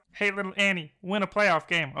North. Hey, little Annie, win a playoff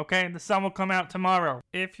game, okay? The sun will come out tomorrow,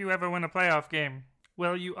 if you ever win a playoff game.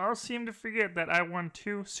 Well, you all seem to forget that I won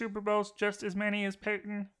 2 Super Bowls, just as many as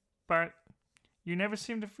Peyton, but you never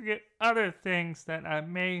seem to forget other things that I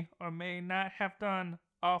may or may not have done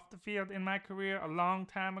off the field in my career a long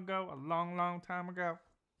time ago, a long, long time ago.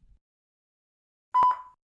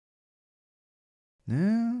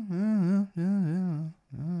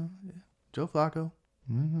 Joe Flacco.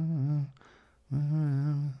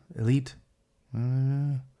 Elite.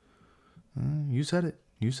 You said it.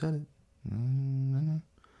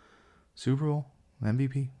 Super Bowl.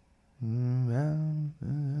 MVP.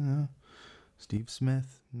 Steve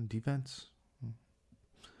Smith. Defense.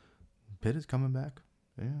 Pitt is coming back.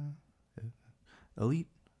 Yeah. Elite.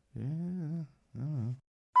 Yeah.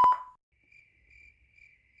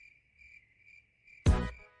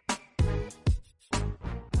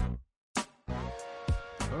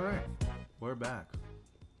 right, we're back.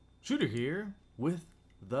 Shooter here with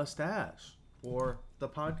The Stash, or the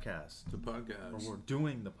podcast. The podcast. Or we're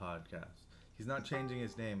doing the podcast. He's not changing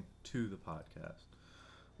his name to the podcast.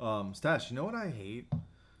 Stash, you know what I hate?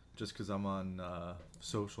 Just because I'm on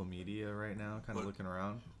social media right now, kind of looking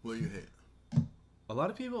around. What do you hate? A lot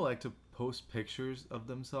of people like to post pictures of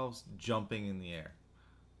themselves jumping in the air.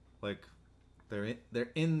 Like, they're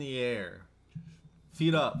in the air.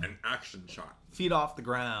 Feet up. An action shot. Feet off the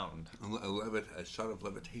ground. A shot of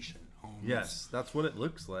levitation. Holmes. Yes, that's what it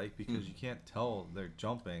looks like because you can't tell they're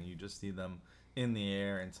jumping. You just see them in the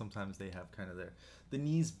air, and sometimes they have kind of the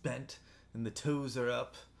knees bent and the toes are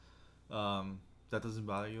up. That doesn't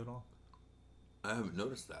bother you at all? I haven't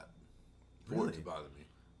noticed that. Really? It to bother me.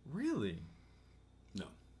 Really? No.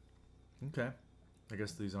 Okay. I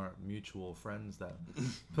guess these aren't mutual friends that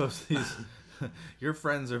post these. Your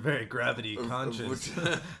friends are very gravity conscious.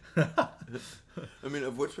 I mean,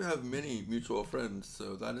 of which we have many mutual friends,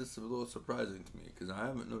 so that is a little surprising to me because I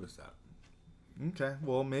haven't noticed that. Okay.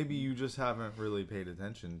 Well, maybe you just haven't really paid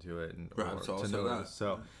attention to it, and Perhaps or to also notice. that.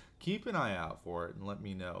 So keep an eye out for it and let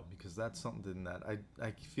me know because that's something that I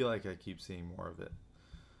feel like I keep seeing more of it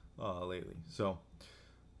lately. So.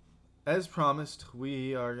 As promised,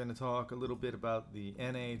 we are going to talk a little bit about the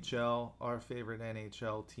NHL. Our favorite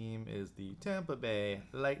NHL team is the Tampa Bay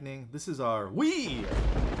Lightning. This is our the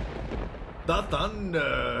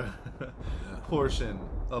Thunder portion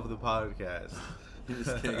of the podcast. You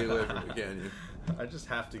just can't get away from it, can you? I just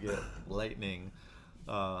have to get Lightning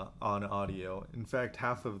on audio. In fact,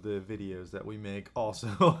 half of the videos that we make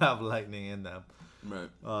also have Lightning in them. Right.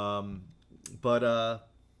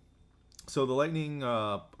 So the Lightning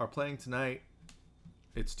are playing tonight.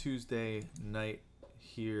 It's Tuesday night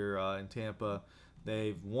here in Tampa.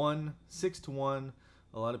 They've won 6-1.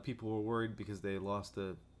 A lot of people were worried because they lost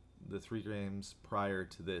the 3 games prior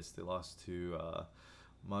to this. They lost to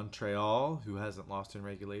Montreal, who hasn't lost in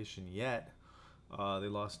regulation yet. They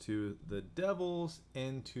lost to the Devils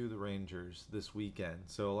and to the Rangers this weekend.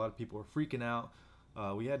 So a lot of people were freaking out.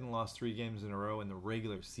 We hadn't lost 3 games in a row in the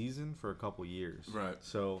regular season for a couple years. Right.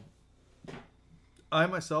 So I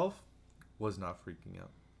myself was not freaking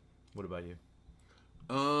out. What about you?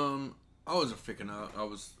 I wasn't freaking out. I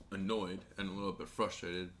was annoyed and a little bit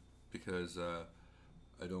frustrated because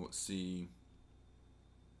I don't see.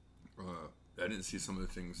 I didn't see some of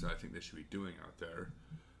the things I think they should be doing out there.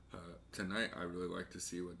 Tonight, I really like to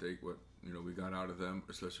see what we got out of them,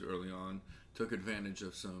 especially early on. Took advantage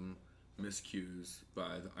of some miscues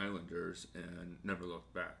by the Islanders and never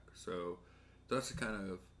looked back. So that's the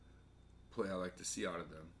kind of play I like to see out of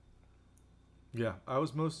them. Yeah, I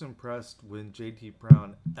was most impressed when JT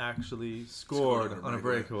Brown actually scored on a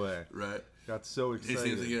breakaway. Right. Got so excited. He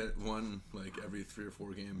seems to get one like every 3 or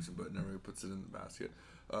 4 games, but never puts it in the basket.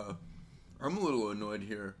 I'm a little annoyed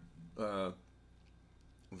here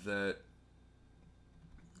that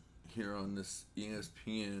here on this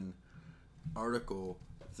ESPN article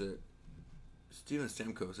that Steven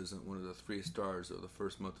Stamkos isn't one of the 3 stars of the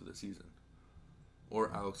first month of the season. Or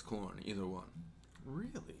Alex Killorn, either one.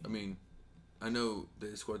 Really? I mean, I know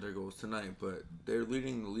they scored their goals tonight, but they're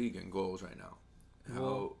leading the league in goals right now.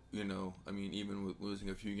 Even with losing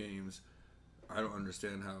a few games, I don't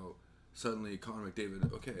understand how suddenly Connor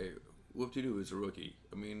McDavid, okay, whoop-de-doo is a rookie.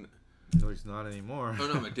 I mean... No, he's not anymore. Oh,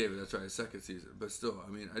 no, McDavid, that's right, 2nd season. But still, I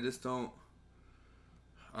mean, I just don't...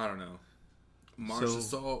 I don't know. March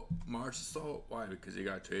Assault, why? Because he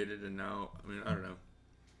got traded and now... I mean, I don't know.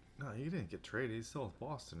 No, he didn't get traded. He's still with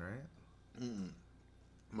Boston, right?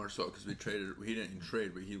 Marcel, because we traded. He didn't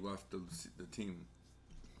trade, but he left the team.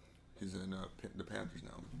 He's in the Panthers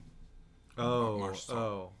now.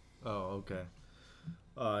 Okay.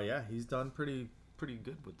 Yeah, he's done pretty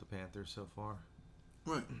good with the Panthers so far.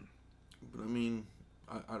 Right, but I mean,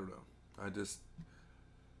 I don't know. I just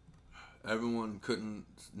everyone couldn't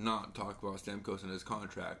not talk about Stamkos and his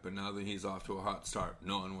contract, but now that he's off to a hot start,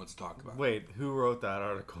 no one wants to talk about it. Wait, who wrote that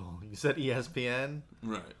article? You said ESPN?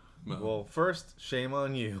 Right. Well, first, shame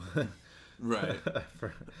on you. Right.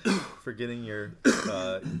 for getting your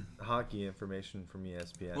hockey information from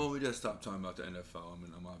ESPN. Well, we just stopped talking about the NFL. I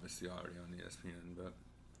mean, I'm obviously already on ESPN, but...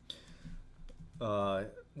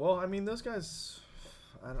 those guys...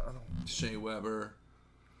 I don't... Shea Weber...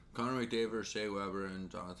 Connor McDavid, Shea Weber, and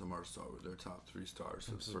Jonathan Marchessault were their top 3 stars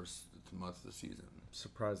for the first month of the season.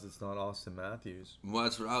 Surprised it's not Austin Matthews. Well,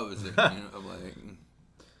 that's what I was thinking. I'm like...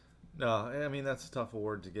 No, I mean, that's a tough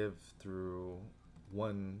award to give through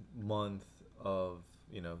 1 month of,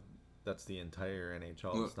 that's the entire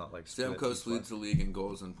NHL. Well, it's not like... Stamkos leads the league in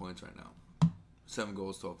goals and points right now. 7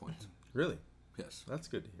 goals, 12 points. Really? Yes. That's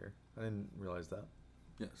good to hear. I didn't realize that.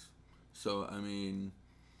 Yes. So, I mean,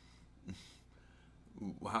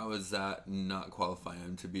 how is that not qualify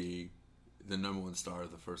him to be the number one star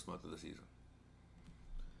of the first month of the season?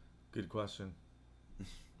 Good question.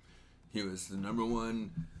 He was the number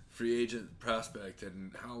one free agent prospect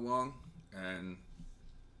in how long? And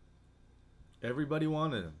everybody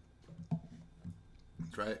wanted him.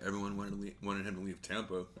 that's right. Everyone wanted him to leave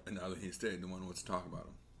Tampa, and now that he stayed, no one wants to talk about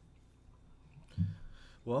him.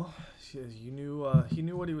 Well, he knew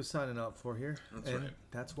what he was signing up for here. That's and right.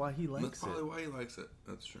 That's why he likes it. That's probably why he likes it.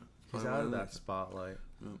 That's true. He's out of that spotlight.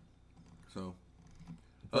 Yeah. So,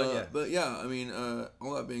 But yeah, I mean,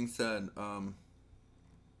 all that being said, I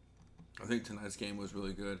think tonight's game was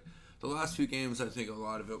really good. The last few games, I think a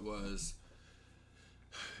lot of it was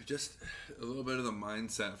just a little bit of the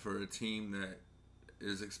mindset for a team that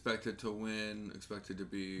is expected to win, expected to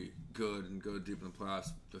be good and go deep in the playoffs,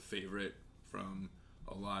 the favorite from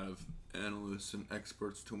a lot of analysts and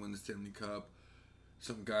experts to win the Stanley Cup.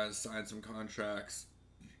 Some guys signed some contracts.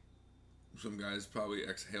 Some guys probably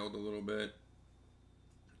exhaled a little bit.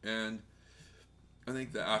 And I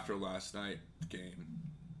think that after last night's game,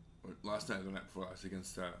 or last night or the night before last,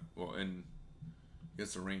 against the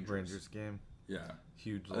Rangers game. Yeah.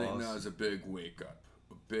 Huge loss. I think that was a big wake up.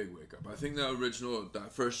 I think that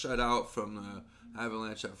first shutout from the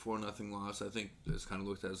Avalanche, that 4-0 loss, I think it's kind of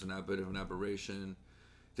looked at as a bit of an aberration.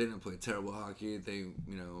 They didn't play terrible hockey. They,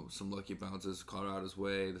 some lucky bounces caught out his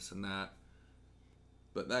way, this and that.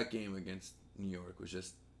 But that game against New York was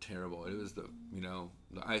just terrible. It was the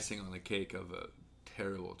icing on the cake of a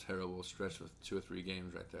terrible, terrible stretch with 2 or 3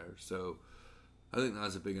 games right there. So I think that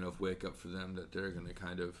was a big enough wake up for them that they're going to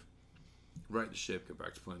kind of right the ship, get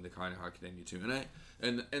back to playing the kind of hockey they need to.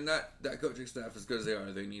 And that coaching staff, as good as they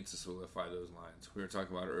are, they need to solidify those lines. We were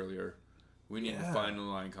talking about it earlier. We need to find the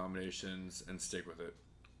line combinations and stick with it.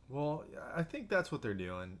 Well, I think that's what they're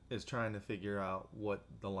doing, is trying to figure out what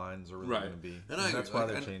the lines are really going to be. And that's why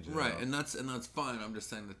they're changing it up. And that's fine. I'm just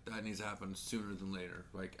saying that needs to happen sooner than later.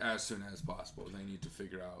 Like, as soon as possible. They need to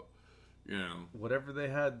figure out, whatever they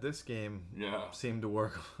had this game seemed to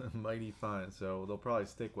work mighty fine. So they'll probably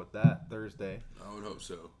stick with that Thursday. I would hope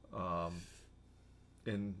so.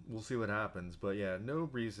 And we'll see what happens. But, yeah, no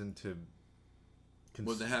reason to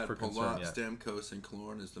Well, they had Palat, yet. Stamkos, and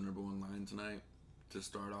Carton as the number one line tonight to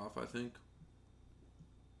start off, I think.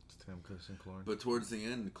 Stamkos and Carton. But towards the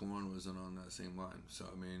end, Carton wasn't on that same line. So,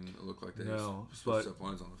 I mean, it looked like they switched up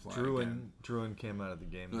lines on the fly. Druin came out of the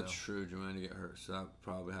game, That's true. Druin to get hurt. So that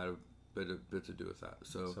probably had a bit to do with that.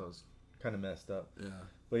 So it's kind of messed up. Yeah.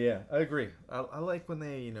 But, yeah, I agree. I like when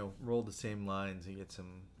they, roll the same lines and get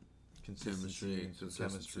some consistency and some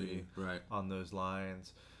chemistry on those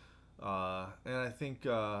lines. And I think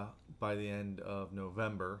by the end of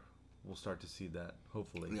November, we'll start to see that,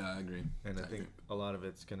 hopefully. Yeah, I agree. And I think a lot of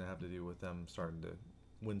it's going to have to do with them starting to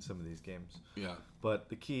win some of these games. Yeah. But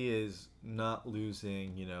the key is not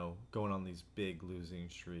losing, going on these big losing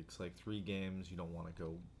streaks. Like 3 games, you don't want to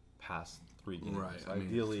go past 3 games. Right.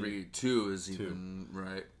 Ideally, 2 is even,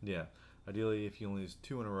 right. Yeah. Ideally, if you lose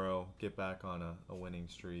 2 in a row, get back on a winning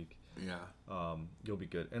streak. Yeah. You'll be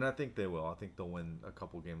good. And I think they will. I think they'll win a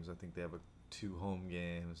couple games. I think they have 2 home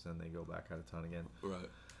games, then they go back out of town again. Right.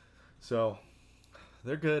 So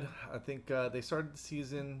they're good. I think they started the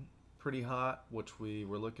season pretty hot, which we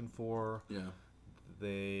were looking for. Yeah.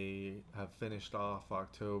 They have finished off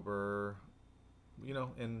October,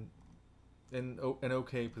 in an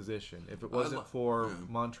okay position. If it wasn't for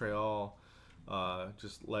Montreal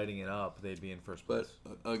just lighting it up, they'd be in first place.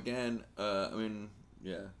 But again, I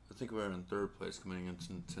think we're in 3rd place coming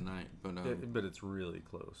into tonight. But it's really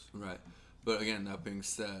close. Right. But again, that being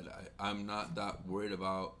said, I'm not that worried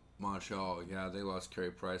about Montreal. Yeah, they lost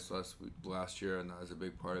Carey Price last year, and that was a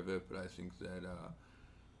big part of it. But I think that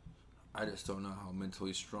I just don't know how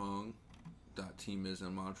mentally strong that team is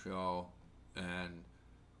in Montreal, and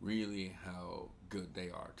really how good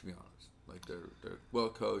they are, to be honest. Like, they're well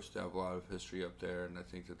coached. They have a lot of history up there, and I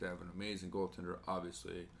think that they have an amazing goaltender,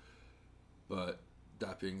 obviously. But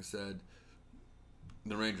that being said,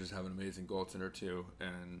 the Rangers have an amazing goaltender too,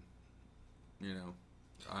 and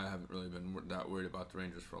I haven't really been that worried about the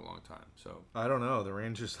Rangers for a long time. So I don't know. The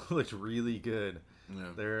Rangers looked really good.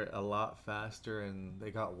 Yeah. They're a lot faster, and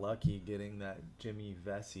they got lucky getting that Jimmy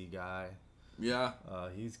Vesey guy. Yeah.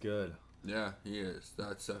 He's good. Yeah, he is.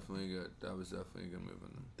 That's definitely good. That was definitely a good move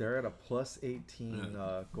in them. They're at a plus 18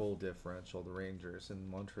 goal differential, the Rangers, and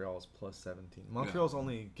Montreal's plus 17. Montreal's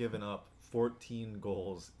only given up 14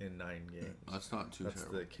 goals in 9 games. That's not too terrible.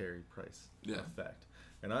 That's the Carey Price effect.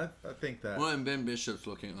 And I think that... Well, and Ben Bishop's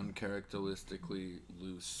looking uncharacteristically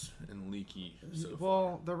loose and leaky.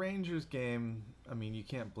 The Rangers game, I mean, you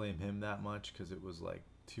can't blame him that much because it was like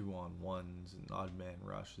 2-on-1s and odd man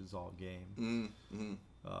rushes all game. Mm-hmm.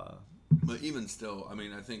 But even still, I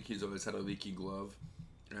mean, I think he's always had a leaky glove,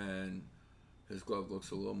 and his glove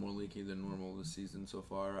looks a little more leaky than normal this season so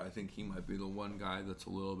far. I think he might be the one guy that's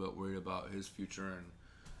a little bit worried about his future, and,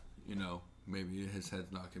 you know, maybe his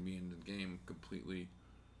head's not going to be in the game completely.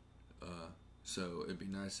 So it'd be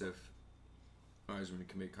nice if Eisman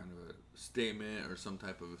can make kind of a statement or some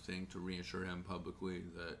type of a thing to reassure him publicly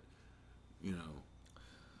that, you know,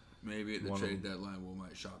 maybe at the trade deadline we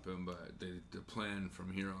might shop him, but the plan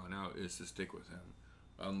from here on out is to stick with him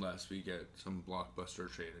unless we get some blockbuster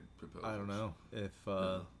traded proposals. I don't know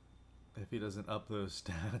if he doesn't up those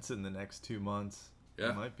stats in the next 2 months.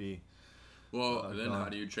 Yeah, it might be. Well, then how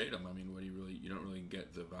do you trade him? I mean, you don't really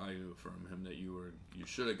get the value from him that you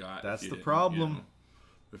should have got. That's the problem. You know,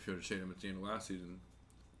 if you were to trade him at the end of last season.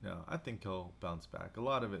 No, I think he'll bounce back. A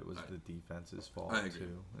lot of it was the defense's fault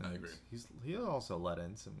too. And I agree. He also let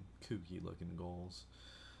in some kooky looking goals.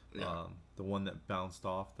 Yeah. The one that bounced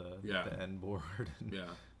off the end board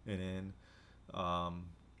and in.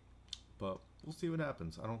 But we'll see what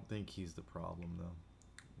happens. I don't think he's the problem though.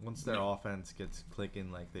 Once their offense gets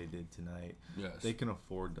clicking like they did tonight, they can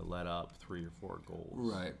afford to let up 3 or 4 goals.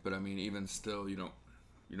 Right, but I mean, even still, you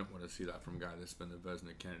don't want to see that from a guy that's been the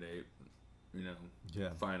Vezina candidate, you know,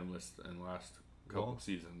 finalist in the last couple of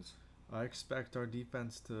seasons. I expect our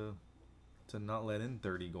defense to not let in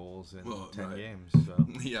 30 goals in 10 games. So.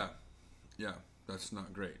 Yeah, that's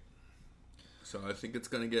not great. So I think it's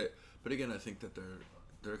going to get, but again, I think that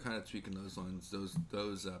they're kind of tweaking those lines, those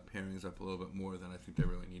pairings up a little bit more than I think they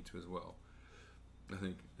really need to as well. I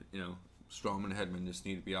think, you know, Strom and Hedman just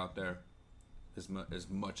need to be out there as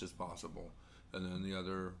much as possible, and then the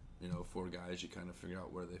other, you know, 4 guys you kind of figure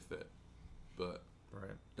out where they fit. But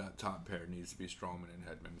that top pair needs to be Strom and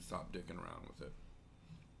Hedman. Stop dicking around with it.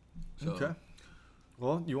 So, okay.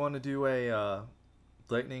 Well, you want to do a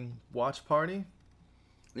Lightning watch party?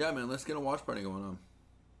 Yeah, man. Let's get a watch party going on.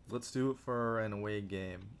 Let's do it for an away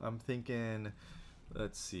game. I'm thinking,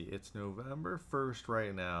 let's see, it's November 1st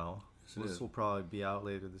right now. Yes, this will probably be out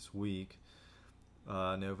later this week.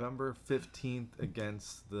 November 15th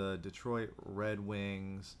against the Detroit Red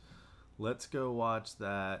Wings. Let's go watch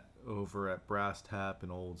that over at Brass Tap in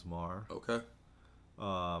Oldsmar. Okay.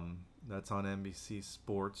 That's on NBC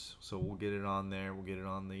Sports, so we'll get it on there. We'll get it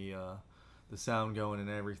on the sound going and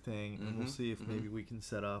everything, and we'll see if maybe we can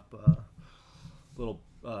set up little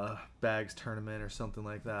bags tournament or something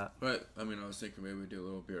like that. Right. I mean, I was thinking maybe we do a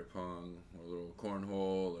little beer pong or a little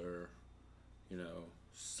cornhole or, you know,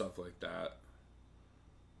 stuff like that.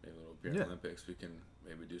 Maybe a little beer Olympics. We can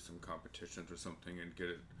maybe do some competitions or something and get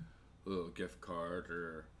a little gift card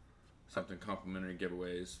or something, complimentary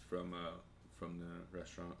giveaways from the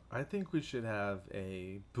restaurant. I think we should have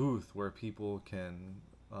a booth where people can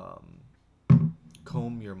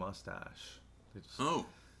comb your mustache.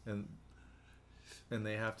 And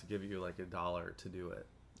they have to give you like $1 to do it.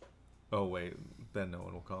 Oh wait, then no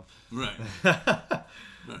one will come. Right.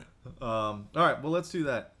 Right. All right. Well, let's do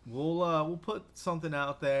that. We'll put something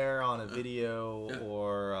out there on a video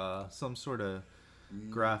or some sort of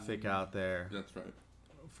graphic out there. That's right.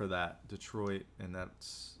 For that Detroit, and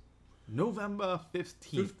that's November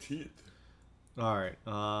 15th. All right.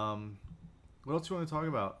 What else do you want to talk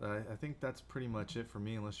about? I think that's pretty much it for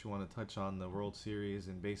me, unless you want to touch on the World Series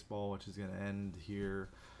in baseball, which is going to end here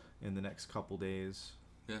in the next couple days.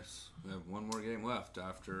 Yes, we have one more game left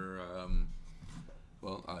after,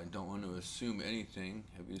 well, I don't want to assume anything.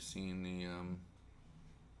 Have you seen the...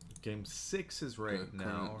 Game 6 is right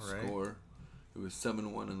now, right? Score. It was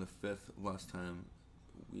 7-1 in the 5th last time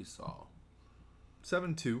we saw.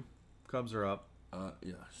 7-2. Cubs are up.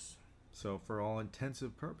 Yes. So for all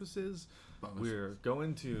intensive purposes, we're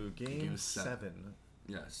going to game 7.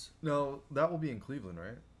 Yes. No, that will be in Cleveland,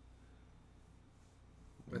 right?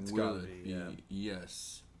 It's got to be, yeah.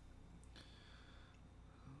 Yes.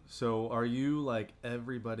 So are you like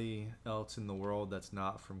everybody else in the world that's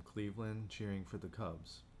not from Cleveland cheering for the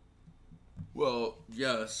Cubs? Well,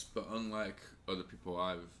 yes, but unlike other people,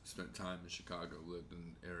 I've spent time in Chicago, lived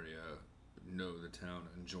in the area, know the town,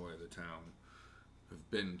 enjoy the town, have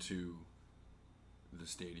been to the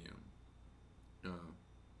stadium.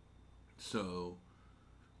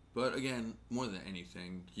 But again, more than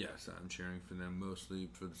anything, yes, I'm cheering for them mostly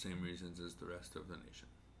for the same reasons as the rest of the nation.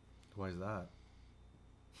 Why is that?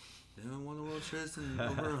 They haven't won the World Series in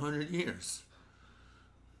over 100 years.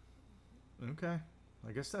 Okay.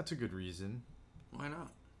 I guess that's a good reason. Why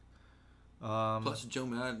not? Plus, Joe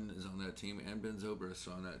Madden is on that team, and Ben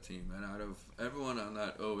Zobrist on that team. And out of everyone on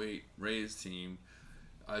that '08 Rays team,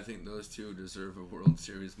 I think those two deserve a World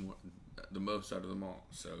Series the most out of them all.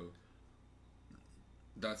 So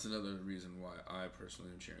that's another reason why I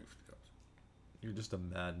personally am cheering for the Cubs. You're just a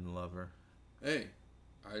Madden lover. Hey,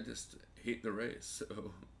 I just hate the Rays.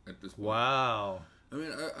 So at this point, wow. I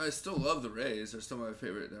mean, I still love the Rays. They're still my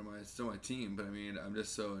favorite. They're still my team. But I mean, I'm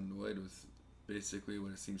just so annoyed with basically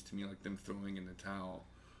what it seems to me like them throwing in the towel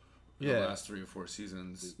the last 3 or 4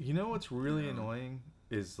 seasons. You know what's really annoying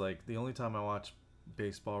is like the only time I watch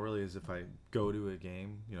baseball really is if I go to a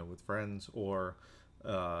game, with friends or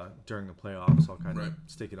during the playoffs. I'll kind of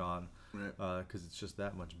stick it on because it's just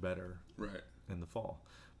that much better in the fall.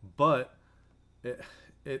 But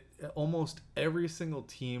it almost every single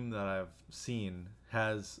team that I've seen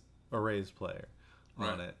has a Rays player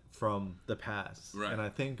on it from the past. Right. And I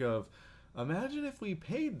think of, imagine if we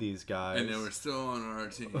paid these guys. And they were still on our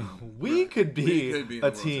team. we could be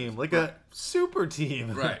a team, like a super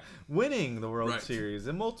team. Winning the World Series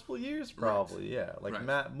in multiple years, probably. Yeah. Like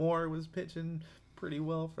Matt Moore was pitching pretty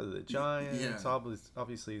well for the Giants. Yeah.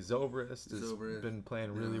 Obviously, Zobrist has been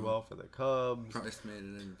playing really well for the Cubs. Price made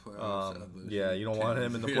it in the playoffs. You don't want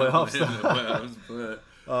him in the playoffs.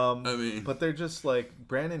 I mean, but they're just like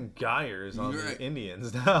Brandon Geyers on the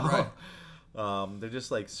Indians now. They're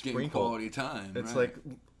just like sprinkled. Quality time. It's like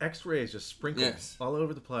X-rays just sprinkled all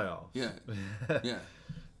over the playoffs. Yeah.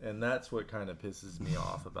 And that's what kind of pisses me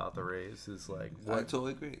off about the Rays is like what I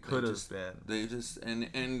totally agree. Could have been. They just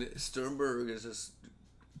and Sternberg is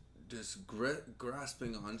just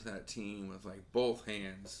grasping onto that team with like both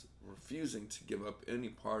hands, refusing to give up any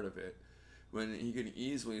part of it, when he could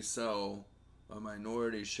easily sell a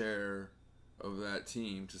minority share of that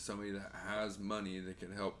team to somebody that has money that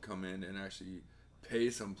can help come in and actually pay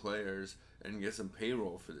some players and get some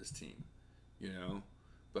payroll for this team,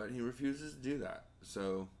 But he refuses to do that.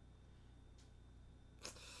 So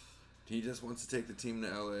he just wants to take the team to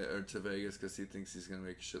LA or to Vegas because he thinks he's going to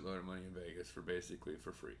make a shitload of money in Vegas for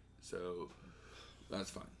free. So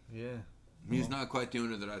that's fine. Yeah. He's not quite the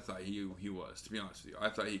owner that I thought he was, to be honest with you. I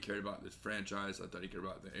thought he cared about this franchise. I thought he cared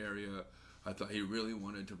about the area. I thought he really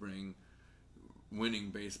wanted to bring winning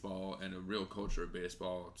baseball and a real culture of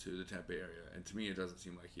baseball to the Tampa area. And to me, it doesn't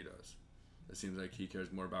seem like he does. It seems like he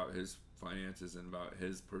cares more about his finances and about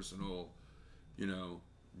his personal,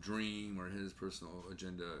 dream or his personal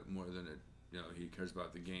agenda more than he cares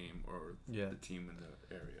about the game or the team in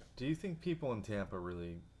the area. Do you think people in Tampa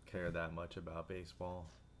really care that much about baseball?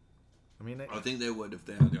 I mean, I think they would if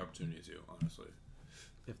they had the opportunity to, honestly.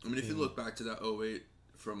 If you look back to that '08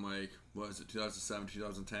 from like, what was it, 2007,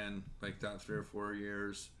 2010, like that 3 or 4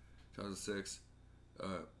 years, 2006,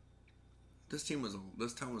 this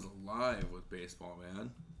town was alive with baseball,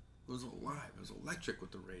 man. It was alive. It was electric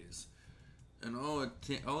with the Rays. And all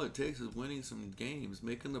it takes is winning some games,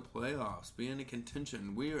 making the playoffs, being in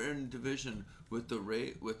contention. We are in division with the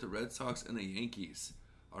Red Sox and the Yankees.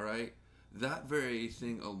 All right, that very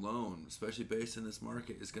thing alone, especially based in this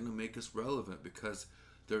market, is going to make us relevant because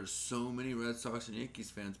there's so many Red Sox and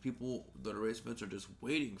Yankees fans. People that are Rays fans are just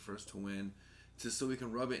waiting for us to win, just so we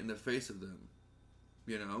can rub it in the face of them.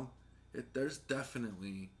 There's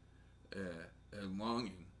definitely a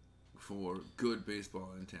longing for good baseball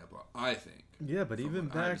in Tampa, I think. Yeah, but even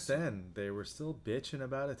back then, they were still bitching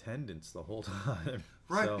about attendance the whole time.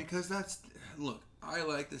 Right, because look, I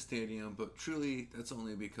like the stadium, but truly that's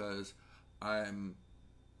only because I'm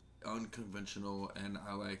unconventional and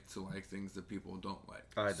I like to like things that people don't like.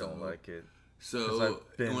 I don't like it. So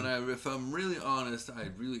if I'm really honest, I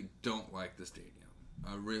really don't like the stadium.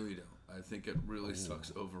 I really don't. I think it really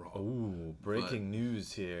sucks overall. Ooh, breaking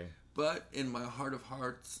news here. But in my heart of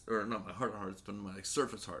hearts, or not my heart of hearts, but in my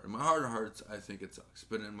surface heart. In my heart of hearts, I think it sucks.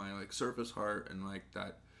 But in my surface heart and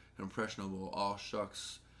that impressionable, all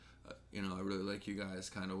shucks, I really like you guys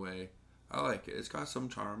kind of way, I like it. It's got some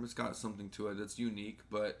charm. It's got something to it that's unique,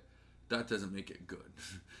 but that doesn't make it good.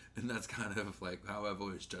 And that's kind of how I've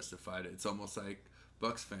always justified it. It's almost like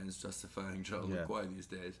Bucs fans justifying Joe McCoy these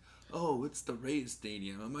days. Oh, it's the Rays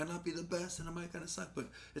stadium. It might not be the best, and it might kind of suck, but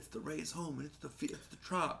it's the Rays home, and it's the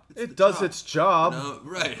Trop. It does its job.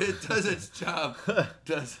 Right, it does its job.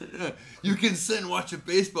 You can sit and watch a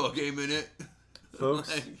baseball game in it.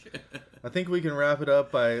 Folks, I think we can wrap it up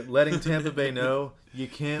by letting Tampa Bay know you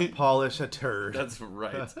can't polish a turd. That's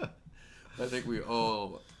right. I think we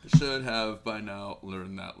all should have by now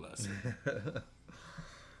learned that lesson.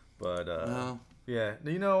 But, yeah,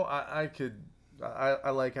 I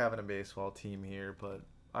like having a baseball team here, but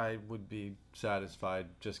I would be satisfied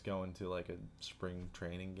just going to a spring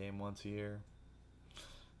training game once a year.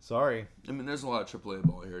 Sorry. I mean, there's a lot of AAA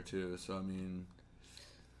ball here too. So I mean,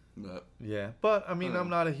 but Yeah, but I mean, I'm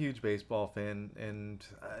not a huge baseball fan, and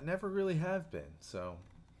I never really have been. So,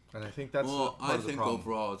 and I think that's part I of the think problem.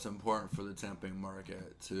 overall it's important for the Tampa Bay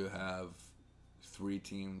market to have 3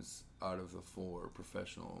 teams out of the 4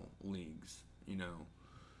 professional leagues. You know,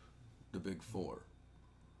 the big 4.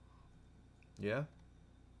 Yeah.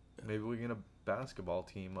 Maybe we get a basketball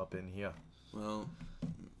team up in here. Well,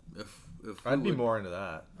 if I'd be more into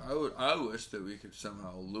that. I wish that we could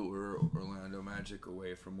somehow lure Orlando Magic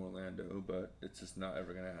away from Orlando, but it's just not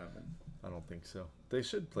ever gonna happen. I don't think so. They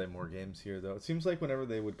should play more games here, though. It seems like whenever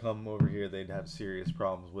they would come over here, they'd have serious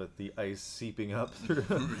problems with the ice seeping up through.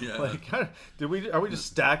 Yeah. Like, are we just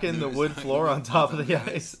stacking the wood floor on top of the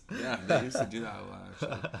ice? Yeah, they used to do that a lot.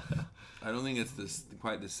 Actually, I don't think it's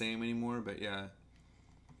quite the same anymore, but yeah,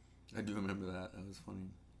 I do remember that. That was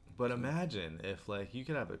funny. But imagine if, like, you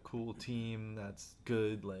could have a cool team that's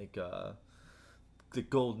good, like the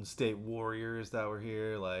Golden State Warriors that were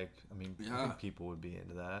here. Like, I mean, I think people would be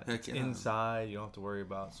into that. Heck It's yeah. inside. You don't have to worry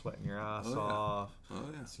about sweating your ass off. Oh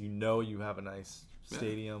yeah. So you have a nice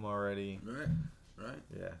stadium already. Right.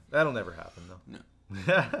 Yeah, that'll never happen though. No.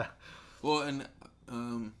 Well, and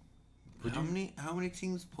how many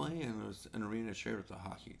teams play in an arena shared with a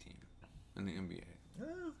hockey team in the NBA?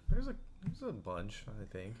 There's a bunch, I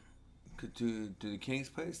think. Do the Kings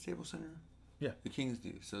play at Staples Center? Yeah. The Kings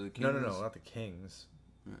do. So the Kings. No, not the Kings.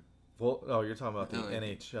 Right. Well, you're talking about the like,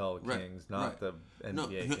 NHL right, Kings, not the NBA No,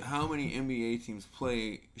 Kings. how many NBA teams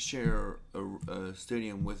share a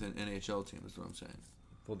stadium with an NHL team? Is what I'm saying.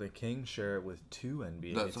 Well, the Kings share it with 2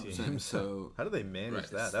 NBA That's what I'm teams. saying. So how do they manage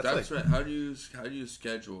that? That's right. How do you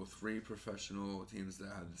schedule 3 professional teams that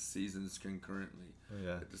have seasons concurrently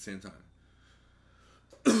at the same time?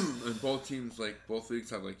 And both leagues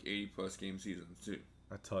have like 80+ game seasons too.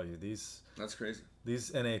 I tell you, That's crazy.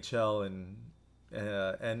 These NHL and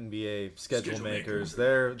NBA schedule makers,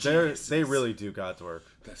 Geniuses. they really do God's work.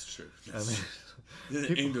 That's true. I mean,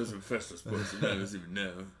 the angels infest us, boys, and none of us even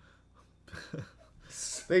know.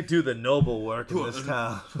 they do the noble work in this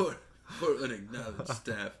town. Poor unacknowledged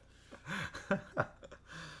staff.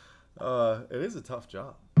 It is a tough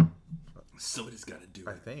job. Somebody's got to do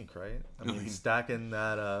I it. think, right? I mean, stacking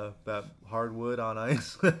that hardwood on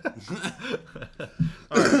ice. All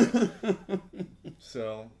right.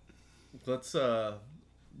 So, let's. Do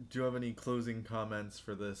you have any closing comments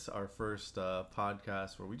for this, our first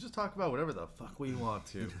podcast, where we just talk about whatever the fuck we want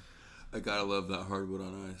to? I gotta love that hardwood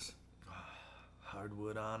on ice.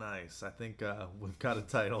 Hardwood on ice. I think we've got a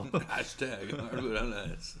title. Hashtag hardwood on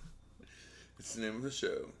ice. It's the name of the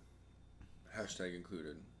show. Hashtag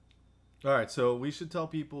included. All right, so we should tell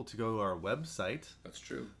people to go to our website. That's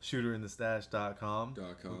true. Shooterinthestash.com.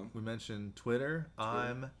 We mentioned Twitter.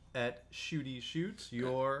 I'm at ShootyShoot.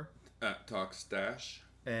 You're at TalkStash.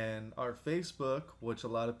 And our Facebook, which a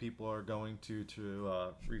lot of people are going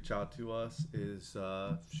to reach out to us, is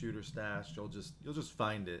Shooter Stash. You'll just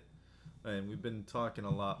find it. And we've been talking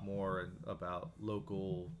a lot more about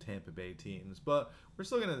local Tampa Bay teams, but we're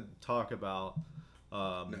still going to talk about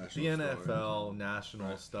the NFL,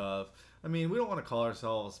 national stuff. I mean, we don't want to call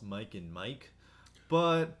ourselves Mike and Mike,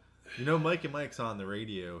 but Mike and Mike's on the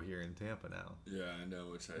radio here in Tampa now. Yeah, I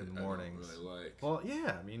know, which I don't really like. Well,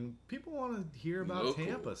 yeah, I mean, people want to hear about local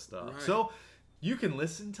Tampa stuff, right. So you can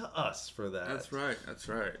listen to us for that. That's right.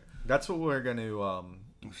 That's what we're going to.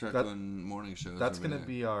 Start doing morning shows. That's going to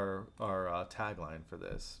be our tagline for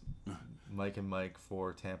this. Mike and Mike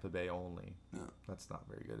for Tampa Bay only. No. That's not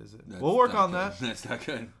very good, is it? We'll work on that. That's not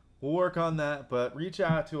good. We'll work on that, but reach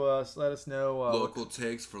out to us. Let us know. Local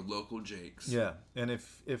takes for local Jakes. Yeah, and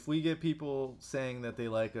if we get people saying that they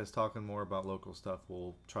like us talking more about local stuff,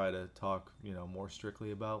 we'll try to talk, more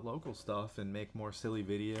strictly about local stuff and make more silly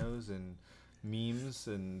videos and memes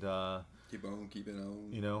and. Keep it on.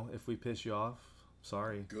 If we piss you off,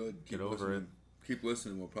 sorry. Good. Get over it. Keep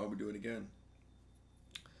listening. We'll probably do it again.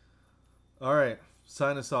 All right.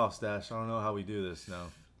 Sign us off, Stash. I don't know how we do this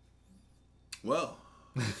now. Well,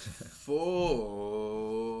 for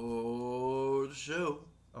the show.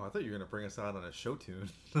 Oh, I thought you were going to bring us out on a show tune.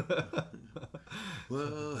 Well,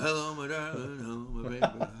 hello, my darling. Hello, my baby.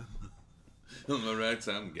 I'm a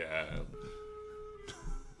ragtime guy.